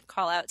they would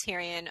call out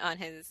Tyrion on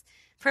his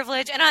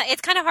privilege. And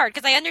it's kind of hard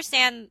because I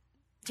understand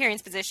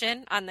Tyrion's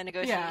position on the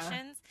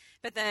negotiations,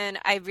 but then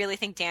I really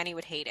think Dany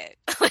would hate it.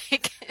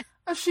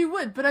 Oh, she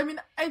would, but I mean,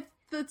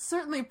 that's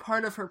certainly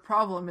part of her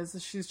problem is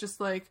that she's just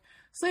like,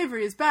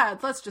 slavery is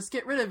bad, let's just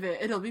get rid of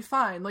it, it'll be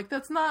fine. Like,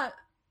 that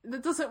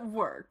doesn't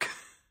work.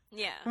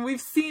 Yeah. And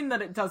we've seen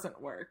that it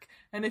doesn't work.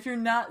 And if you're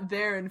not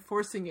there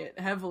enforcing it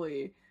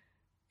heavily,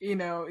 you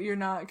know, you're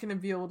not going to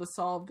be able to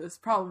solve this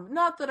problem.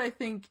 Not that I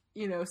think,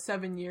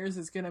 7 years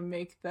is going to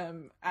make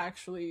them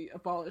actually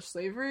abolish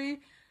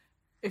slavery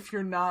if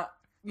you're not,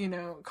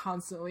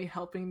 constantly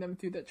helping them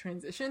through that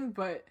transition,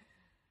 but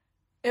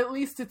at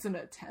least it's an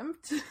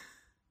attempt.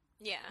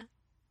 Yeah.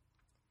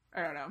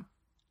 I don't know.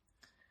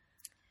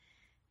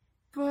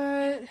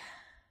 But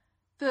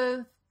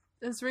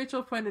as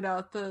Rachel pointed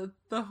out, the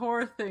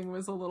horror thing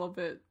was a little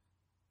bit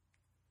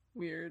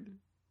weird.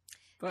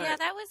 But yeah,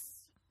 that was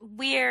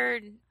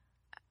weird.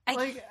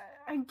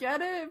 I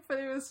get it, but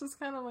it was just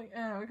kind of like,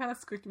 it kind of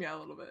squeaked me out a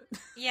little bit.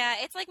 Yeah,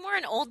 it's like more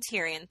an old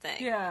Tyrion thing.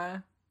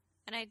 Yeah.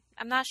 And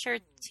I'm not sure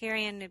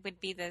Tyrion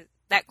would be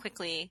that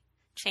quickly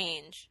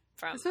change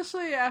from...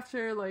 Especially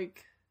after,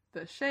 like,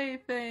 the Shay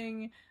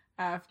thing,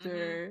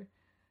 after,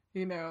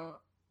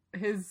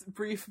 his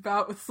brief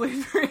bout with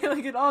slavery.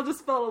 Like, it all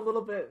just felt a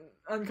little bit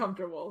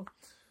uncomfortable.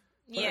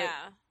 But...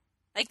 Yeah.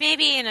 Like,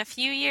 maybe in a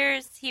few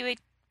years he would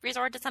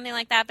resort to something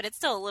like that, but it's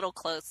still a little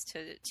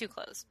too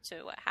close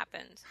to what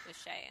happened with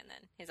Shay and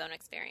then his own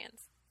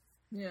experience.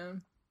 Yeah.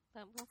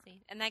 But we'll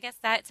see. And I guess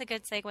that's a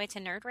good segue to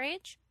Nerd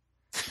Rage.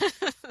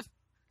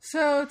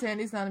 So,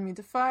 Dany's not immune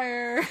to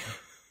fire.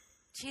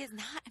 She is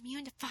not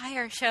immune to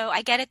fire, show.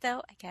 I get it,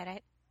 though. I get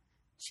it.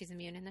 She's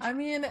immune in the show. I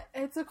mean,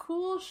 it's a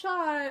cool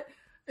shot.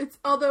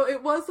 Although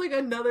it was, like,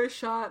 another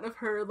shot of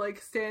her, like,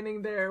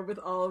 standing there with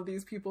all of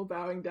these people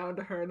bowing down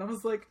to her, and I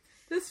was like,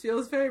 this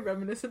feels very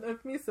reminiscent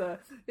of Misa.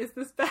 Is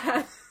this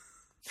bad?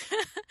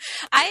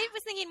 I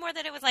was thinking more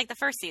that it was, like, the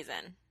first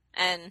season,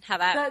 and how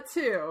that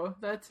too.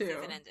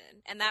 season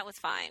ended. And that was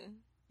fine.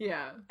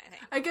 Yeah. I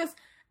think. I guess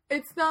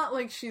it's not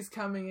like she's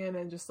coming in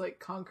and just, like,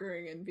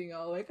 conquering and being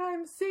all like,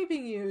 I'm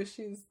saving you.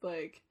 She's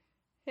like,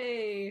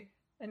 hey,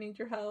 I need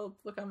your help.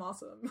 Look, I'm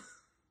awesome.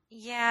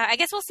 Yeah, I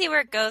guess we'll see where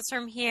it goes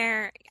from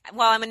here.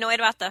 While I'm annoyed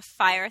about the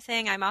fire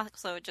thing, I'm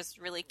also just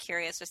really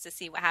curious just to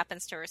see what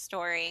happens to her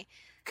story.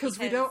 Because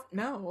we don't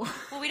know.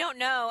 Well, we don't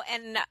know,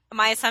 and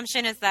my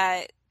assumption is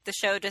that the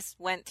show just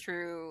went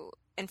through,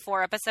 in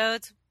 4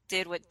 episodes,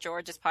 did what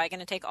George is probably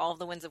going to take all of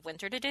the Winds of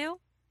Winter to do.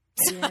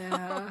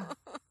 Yeah.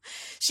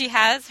 She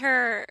has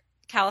her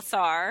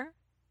Khalasar.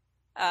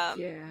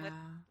 Yeah.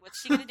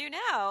 What's she going to do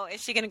now?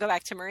 Is she going to go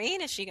back to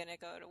Marine? Is she going to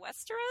go to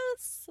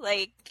Westeros?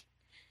 Like,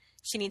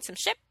 she needs some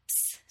ships.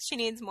 She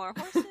needs more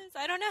horses.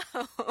 I don't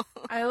know.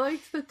 I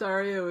liked that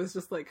Dario was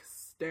just, like,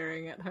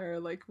 staring at her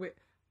like, wait,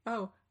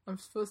 oh, I'm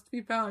supposed to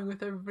be bowing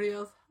with everybody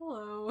else.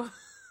 Hello.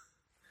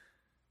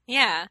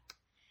 Yeah.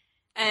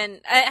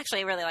 And I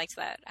actually really liked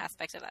that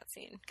aspect of that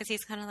scene. Because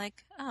he's kind of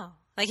like, oh.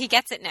 Like, he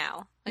gets it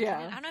now. Like, Yeah.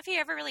 I don't know if he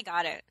ever really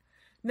got it.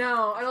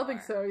 No, I don't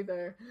think so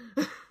either.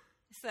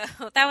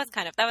 So, that was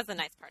the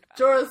nice part about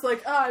it. Jorah's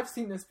like, I've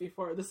seen this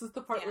before. This is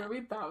the part Yeah. where we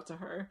bow to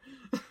her.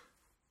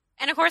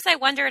 And of course I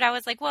wondered, I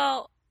was like,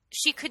 well,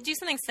 she could do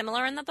something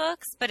similar in the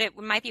books, but it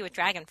might be with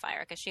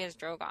Dragonfire, because she has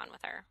Drogon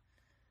with her.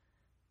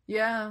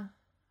 Yeah.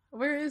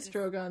 Where is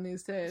Drogon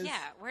these days? Yeah,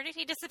 where did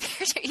he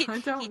disappear to? I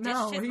don't he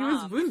know. ditched his He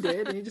was mom.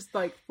 wounded and he just,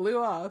 like, flew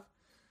off.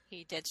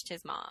 He ditched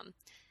his mom.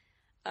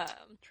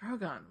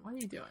 Drogon, what are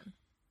you doing?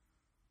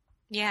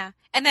 Yeah.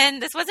 And then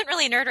this wasn't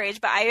really Nerd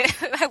Rage, but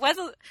I was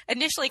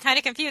initially kind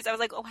of confused. I was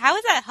like, oh, how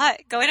is that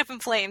hut going up in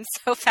flames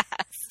so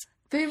fast?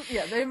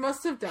 They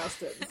must have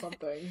doused it in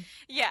something.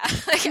 Yeah.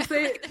 'Cause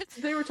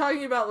they were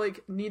talking about,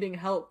 like, needing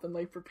help and,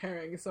 like,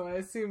 preparing, so I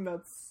assume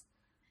that's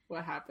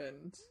what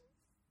happened.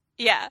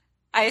 Yeah.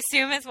 I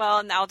assume as well,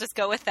 and I'll just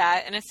go with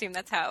that and assume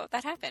that's how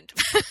that happened.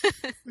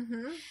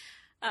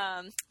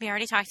 Mm-hmm. We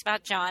already talked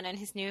about Jon and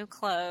his new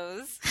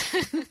clothes.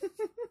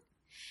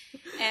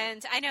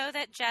 And I know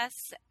that Jess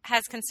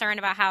has concern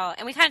about how,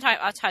 and we kind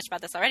of touched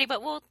about this already,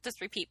 but we'll just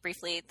repeat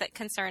briefly, that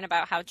concern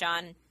about how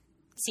Jon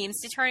seems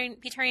to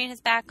be turning his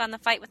back on the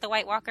fight with the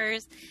White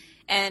Walkers.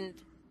 And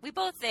we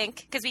both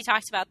think, because we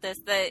talked about this,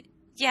 that,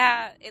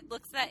 yeah, it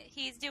looks that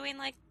he's doing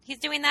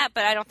that,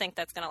 but I don't think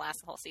that's going to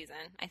last the whole season.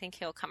 I think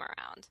he'll come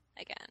around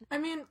again. I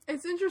mean,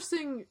 it's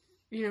interesting,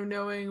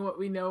 knowing what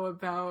we know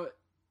about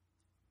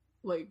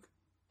like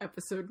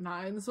episode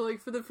 9. So like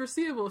for the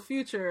foreseeable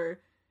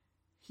future,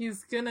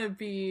 he's gonna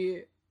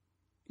be,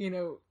 you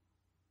know,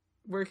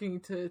 working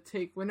to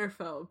take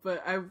Winterfell.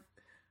 But I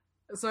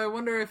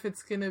wonder if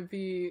it's gonna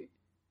be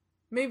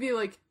maybe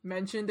like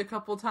mentioned a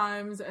couple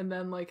times, and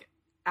then like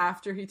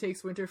after he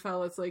takes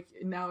Winterfell, it's like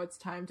now it's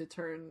time to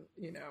turn,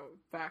 you know,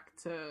 back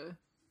to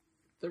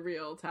the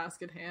real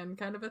task at hand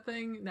kind of a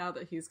thing, now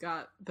that he's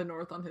got the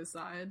North on his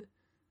side.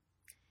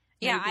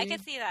 Yeah, Maybe. I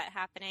could see that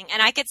happening.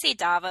 And I could see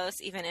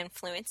Davos even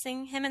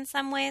influencing him in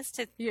some ways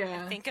to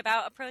think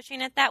about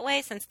approaching it that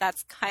way, since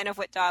that's kind of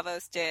what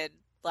Davos did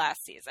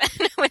last season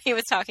when he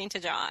was talking to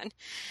Jon.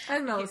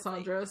 And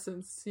Melisandre,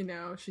 since, you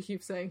know, she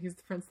keeps saying he's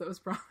the prince that was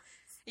promised.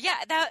 Yeah,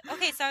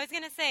 okay, so I was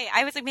going to say,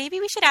 I was like,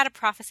 maybe we should add a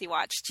prophecy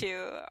watch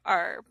to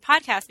our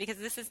podcast, because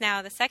this is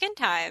now the second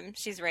time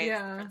she's raised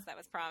the prince that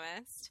was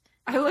promised.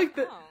 I like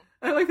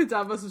that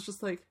Davos was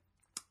just like,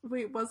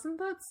 wait, wasn't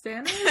that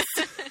Stannis?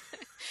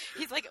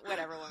 He's like,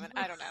 whatever, woman.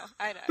 I don't know.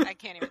 I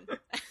can't even.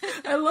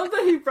 I love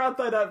that he brought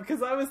that up,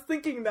 because I was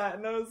thinking that,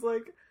 and I was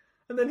like,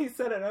 and then he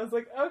said it, and I was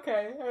like,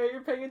 okay, all right,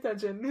 you're paying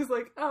attention. And he's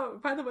like, oh,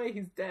 by the way,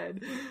 he's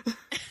dead.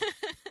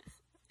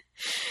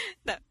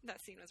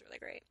 That scene was really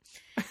great.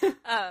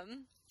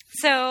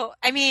 So,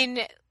 I mean,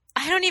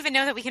 I don't even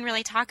know that we can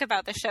really talk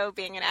about the show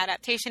being an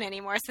adaptation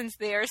anymore, since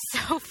they are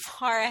so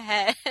far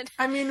ahead.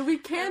 I mean, we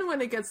can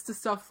when it gets to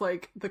stuff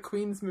like the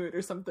Queen's Moot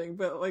or something,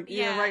 but like,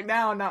 you know, right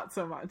now, not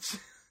so much.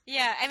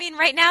 Yeah, I mean,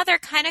 right now they're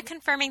kind of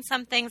confirming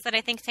some things that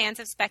I think fans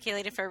have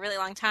speculated for a really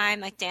long time,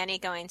 like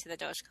Dany going to the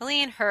Dosh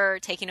Khaleen, her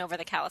taking over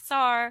the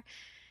Khalasar.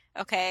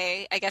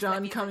 Okay, I guess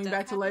Jon coming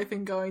back to life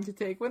and going to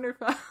take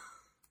Winterfell.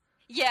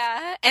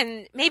 Yeah,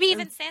 and maybe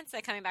even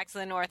Sansa coming back to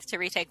the North to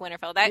retake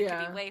Winterfell. That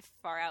could be way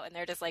far out, and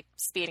they're just like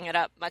speeding it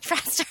up much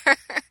faster.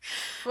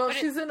 Well, but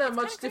she's in a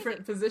much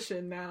different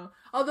position now.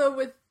 Although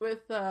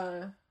with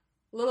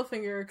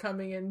Littlefinger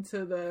coming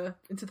into the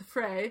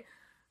fray,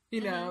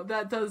 you know,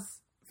 that does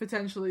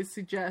potentially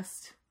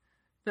suggest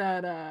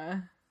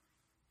that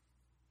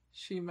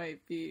she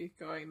might be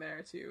going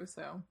there too.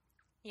 So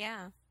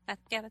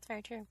that's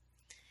very true.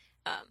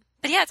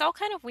 But yeah, it's all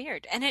kind of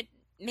weird, and it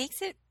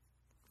makes it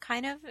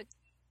kind of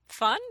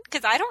fun,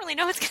 because I don't really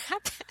know what's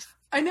gonna happen.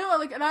 I know,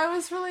 like, and I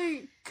was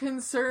really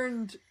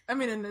concerned. I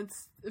mean, and it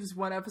was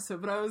one episode,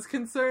 but I was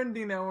concerned,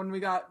 you know, when we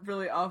got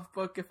really off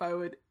book, if I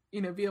would, you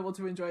know, be able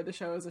to enjoy the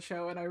show as a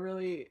show. And I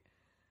really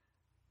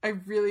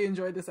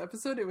enjoyed this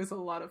episode. It was a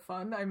lot of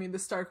fun. I mean, the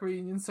Stark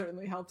reunion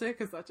certainly helped it,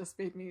 because that just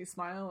made me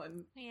smile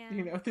and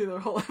you know, through the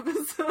whole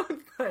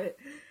episode. But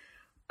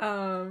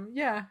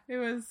it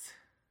was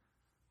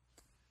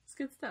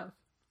good stuff.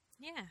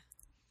 Yeah.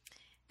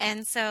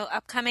 And so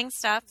upcoming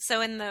stuff. So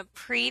in the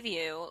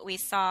preview, we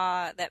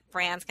saw that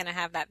Bran's going to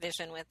have that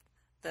vision with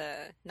the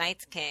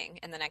Night's King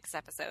in the next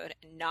episode,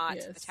 not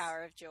the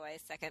Tower of Joy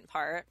second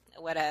part.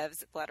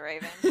 Whatevs,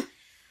 Bloodraven.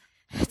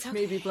 Okay.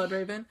 Maybe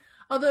Bloodraven.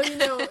 Although, you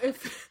know,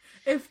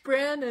 if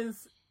Bran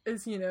is,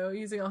 you know,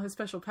 using all his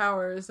special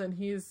powers and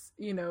he's,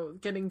 you know,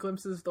 getting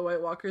glimpses of the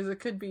White Walkers, it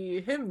could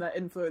be him that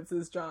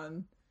influences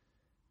Jon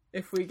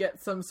if we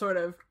get some sort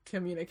of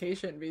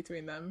communication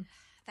between them.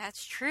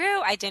 That's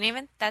true.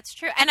 That's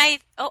true. And I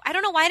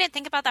don't know why I didn't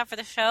think about that for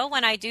the show,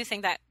 when I do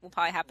think that will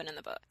probably happen in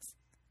the books.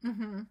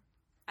 Mm-hmm.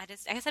 I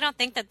guess I don't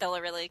think that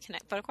they'll really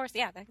connect. But of course,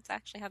 that's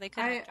actually how they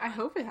could. I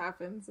hope it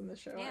happens in the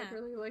show. Yeah. I'd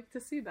really like to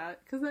see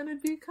that, because then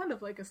it'd be kind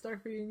of like a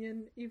Stark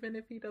reunion, even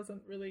if he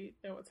doesn't really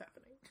know what's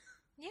happening.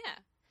 Yeah.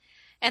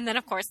 And then,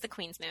 of course, the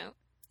Queen's Moot.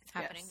 It's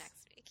happening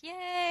next week.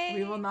 Yay!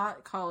 We will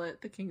not call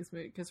it the King's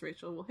Moot, because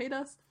Rachel will hate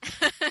us.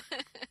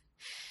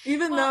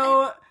 Even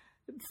though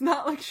it's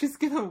not like she's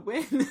gonna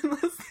win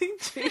unless they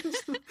change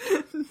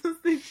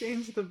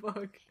the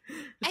book.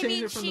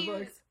 Change it from the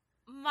books.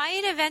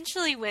 Might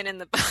eventually win in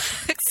the books.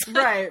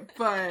 Right,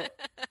 but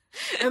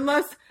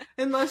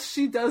unless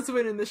she does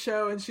win in the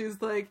show and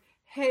she's like,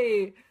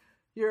 hey,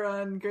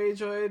 Euron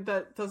Greyjoy,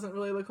 that doesn't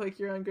really look like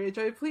Euron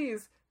Greyjoy,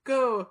 please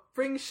go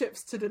bring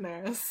ships to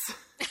Daenerys.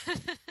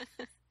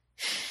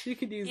 You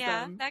could use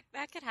them. Yeah,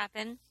 that could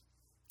happen.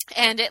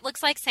 And it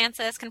looks like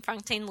Sansa is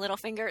confronting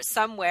Littlefinger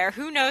somewhere.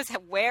 Who knows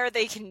where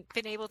they can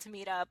been able to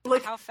meet up?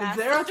 Like, how fast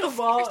they're at the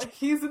wall.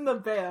 He's in the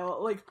Vale.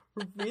 Like,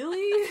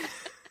 really?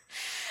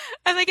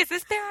 I'm like, is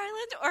this their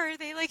island, or are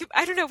they like?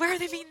 I don't know. Where are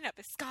they meeting up?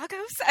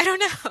 Escagos? I don't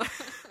know.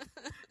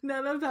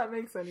 None of that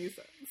makes any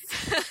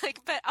sense. Like,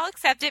 but I'll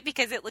accept it,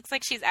 because it looks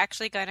like she's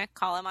actually going to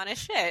call him on his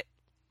shit.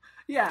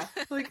 Yeah.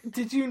 Like,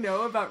 did you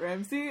know about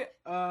Ramsay?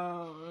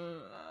 Yeah.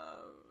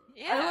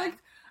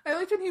 I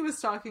liked when he was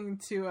talking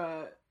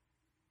to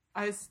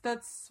was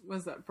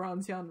that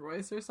Bronzion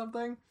Royce or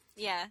something?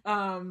 Yeah.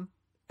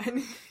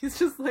 And he's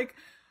just like,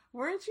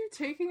 weren't you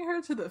taking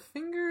her to the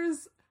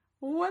Fingers?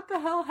 What the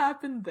hell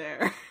happened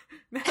there?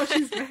 Now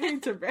she's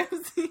married to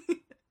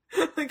Ramsay.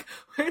 Like,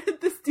 where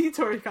did this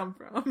detour come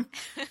from?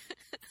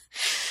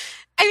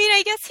 I mean,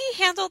 I guess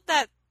he handled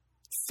that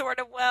sort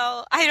of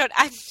well. I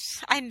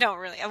don't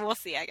really. We'll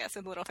see, I guess,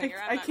 with Littlefinger.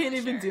 I can't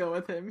even deal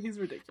with him. He's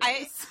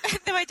ridiculous.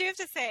 Though I do have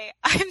to say,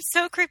 I'm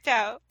so creeped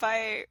out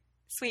by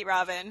Sweet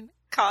Robin.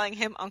 calling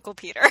him Uncle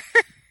Peter.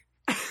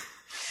 I'm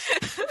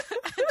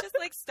just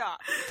like,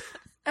 stop.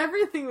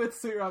 Everything with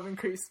Sweet Robin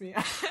creeps me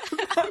out. I'm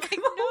not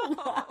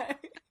gonna lie.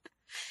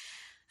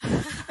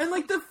 And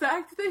like the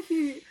fact that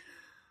he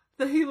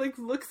like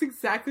looks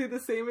exactly the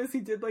same as he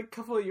did like a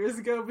couple of years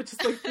ago, but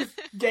just like this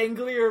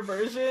ganglier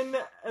version,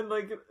 and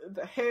like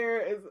the hair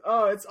is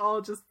it's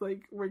all just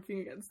like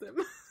working against him.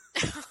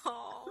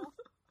 Oh,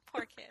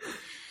 poor kid.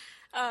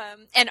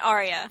 And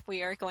Arya,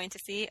 we are going to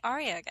see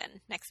Arya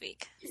again next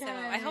week. Yay. So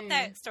I hope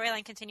that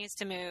storyline continues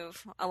to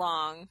move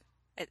along.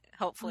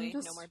 Hopefully,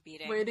 no more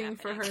beating. Waiting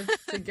happening. for her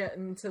to get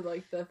into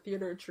like the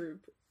theater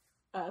troupe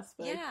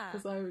aspect,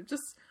 because I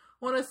just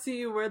want to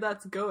see where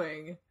that's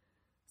going.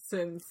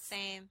 Since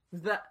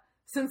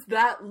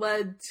that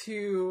led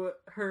to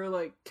her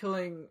like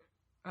killing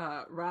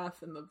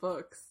Wrath in the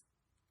books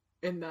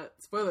in that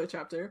spoiler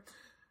chapter.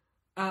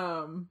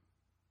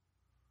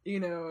 You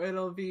know,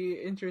 it'll be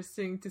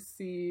interesting to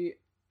see.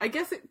 I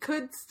guess it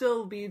could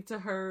still lead to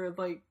her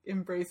like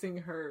embracing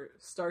her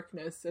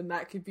Starkness, and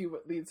that could be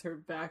what leads her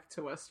back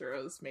to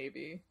Westeros.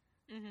 Maybe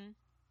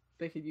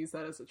they could use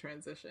that as a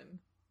transition.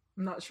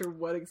 I'm not sure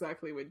what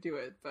exactly would do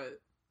it,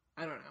 but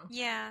I don't know.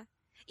 Yeah.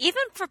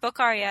 Even for book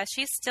Arya,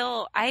 she's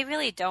still. I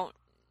really don't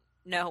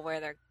know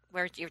where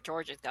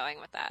George is going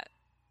with that.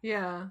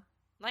 Yeah.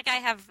 Like, I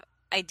have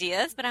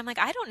ideas, but I'm like,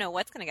 I don't know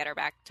what's going to get her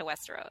back to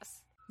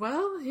Westeros.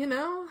 Well, you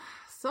know,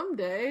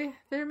 someday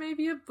there may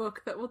be a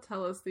book that will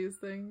tell us these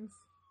things.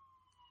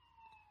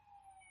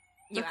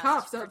 The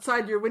cops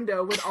outside your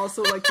window would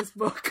also like this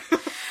book.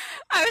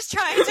 I was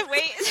trying to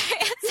wait to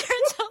answer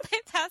until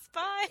they pass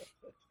by.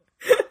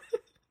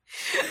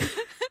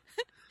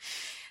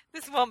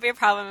 This won't be a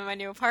problem in my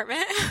new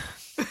apartment.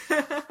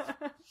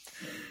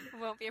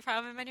 Won't be a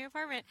problem in my new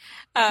apartment.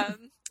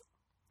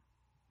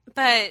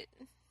 But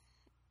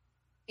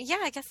yeah,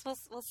 I guess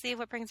we'll see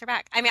what brings her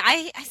back. I mean,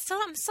 I'm still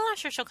not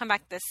sure she'll come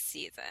back this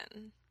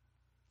season.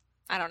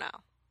 I don't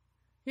know.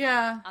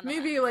 Yeah,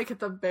 maybe like at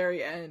the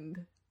very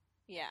end.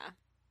 Yeah,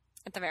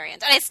 at the very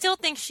end. And I still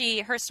think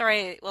her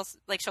story will,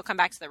 like, she'll come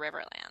back to the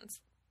Riverlands.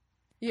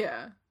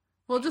 Yeah,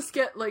 we'll just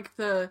get like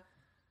the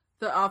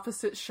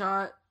opposite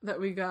shot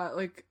that we got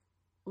like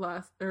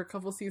a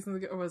couple seasons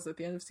ago, or was it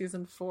the end of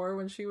season 4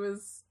 when she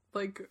was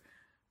like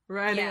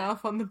riding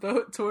off on the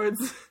boat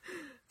towards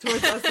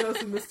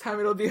Westeros, and this time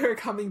it'll be her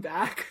coming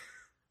back.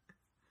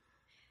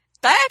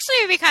 That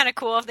actually would be kind of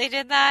cool if they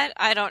did that.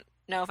 I don't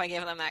know if I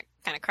give them that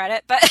kind of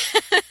credit, but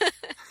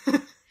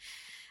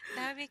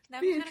that would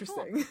be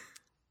interesting. Cool.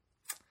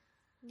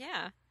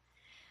 Yeah.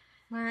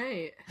 All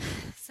right.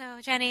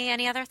 So, Jenny,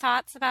 any other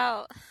thoughts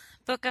about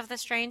Book of the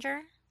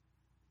Stranger?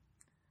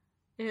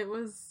 It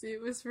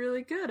was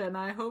really good, and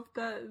I hope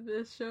that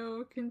this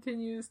show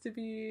continues to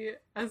be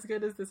as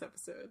good as this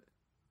episode.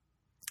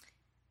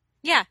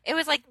 Yeah, it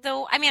was like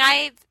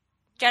I've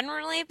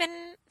generally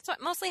been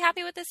mostly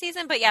happy with this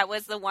season, but yeah, it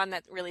was the one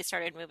that really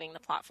started moving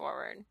the plot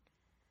forward.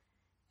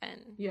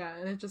 And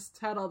it just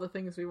had all the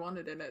things we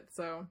wanted in it,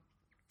 so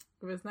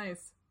it was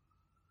nice.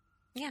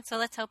 Yeah, so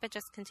let's hope it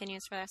just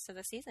continues for the rest of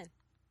the season.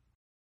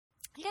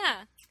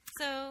 Yeah,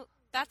 so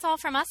that's all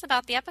from us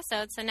about the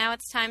episode. So now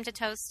it's time to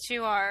toast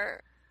to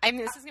our... I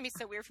mean, this is going to be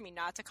so weird for me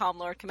not to call him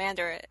Lord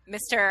Commander.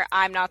 Mr.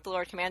 I'm not the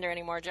Lord Commander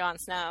anymore, Jon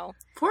Snow.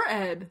 Poor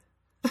Ed.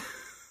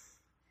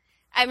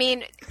 I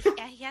mean,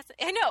 yeah,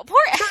 I know, poor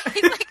Ed.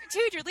 He's like,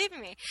 dude, you're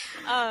leaving me.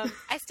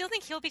 I still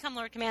think he'll become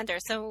Lord Commander,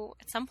 so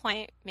at some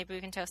point, maybe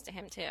we can toast to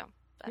him too.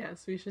 But...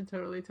 Yes, we should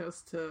totally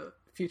toast to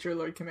future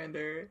Lord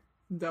Commander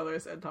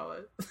Dolores Ed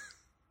Tollett.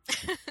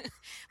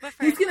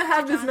 He's going to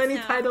have as many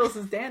titles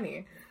as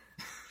Dany.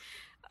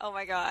 Oh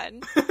my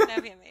god,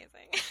 that'd be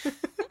amazing.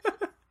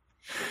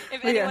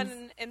 If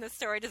anyone in the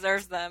story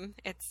deserves them,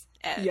 it's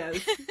Ed.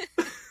 Yes.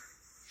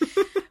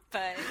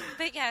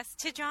 But yes,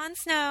 to Jon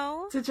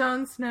Snow. To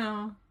Jon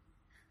Snow.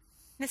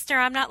 Mr.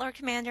 I'm not Lord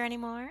Commander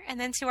anymore. And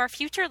then to our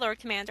future Lord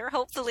Commander,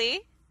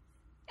 hopefully,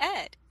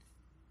 Ed.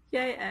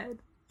 Yay, Ed.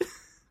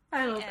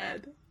 I love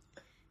Ed.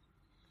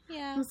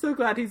 Yeah. I'm so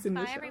glad he's in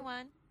the show. Bye,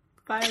 everyone.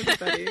 Bye,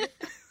 everybody.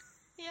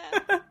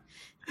 Yeah.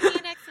 See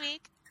you next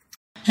week.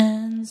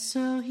 And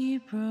so he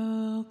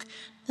broke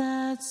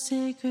that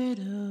sacred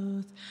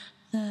oath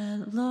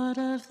that Lord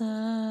of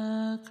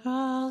the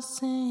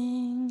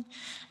Crossing,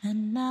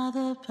 and now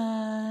the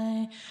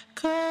pie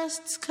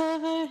crusts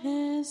cover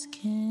his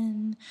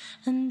kin,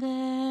 and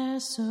they're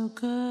so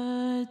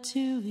good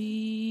to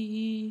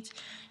eat.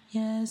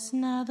 Yes,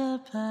 now the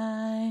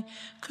pie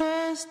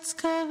crusts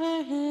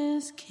cover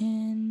his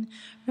kin,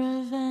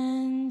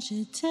 revenge,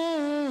 it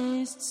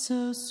tastes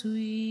so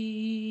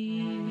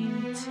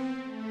sweet.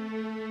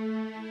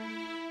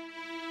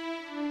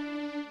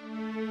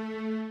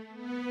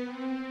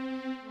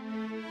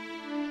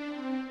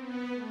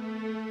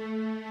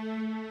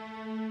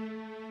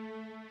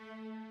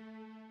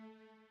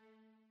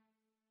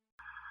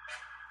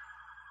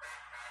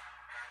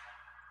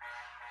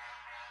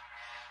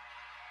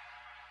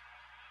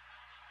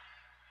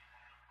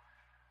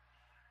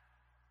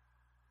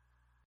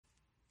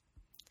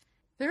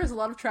 There is a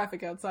lot of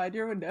traffic outside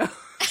your window.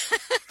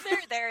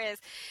 There is. is.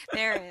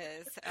 There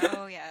is.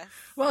 Oh, yes.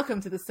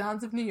 Welcome to the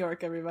sounds of New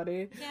York,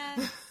 everybody.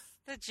 Yes.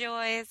 The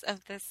joys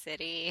of the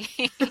city.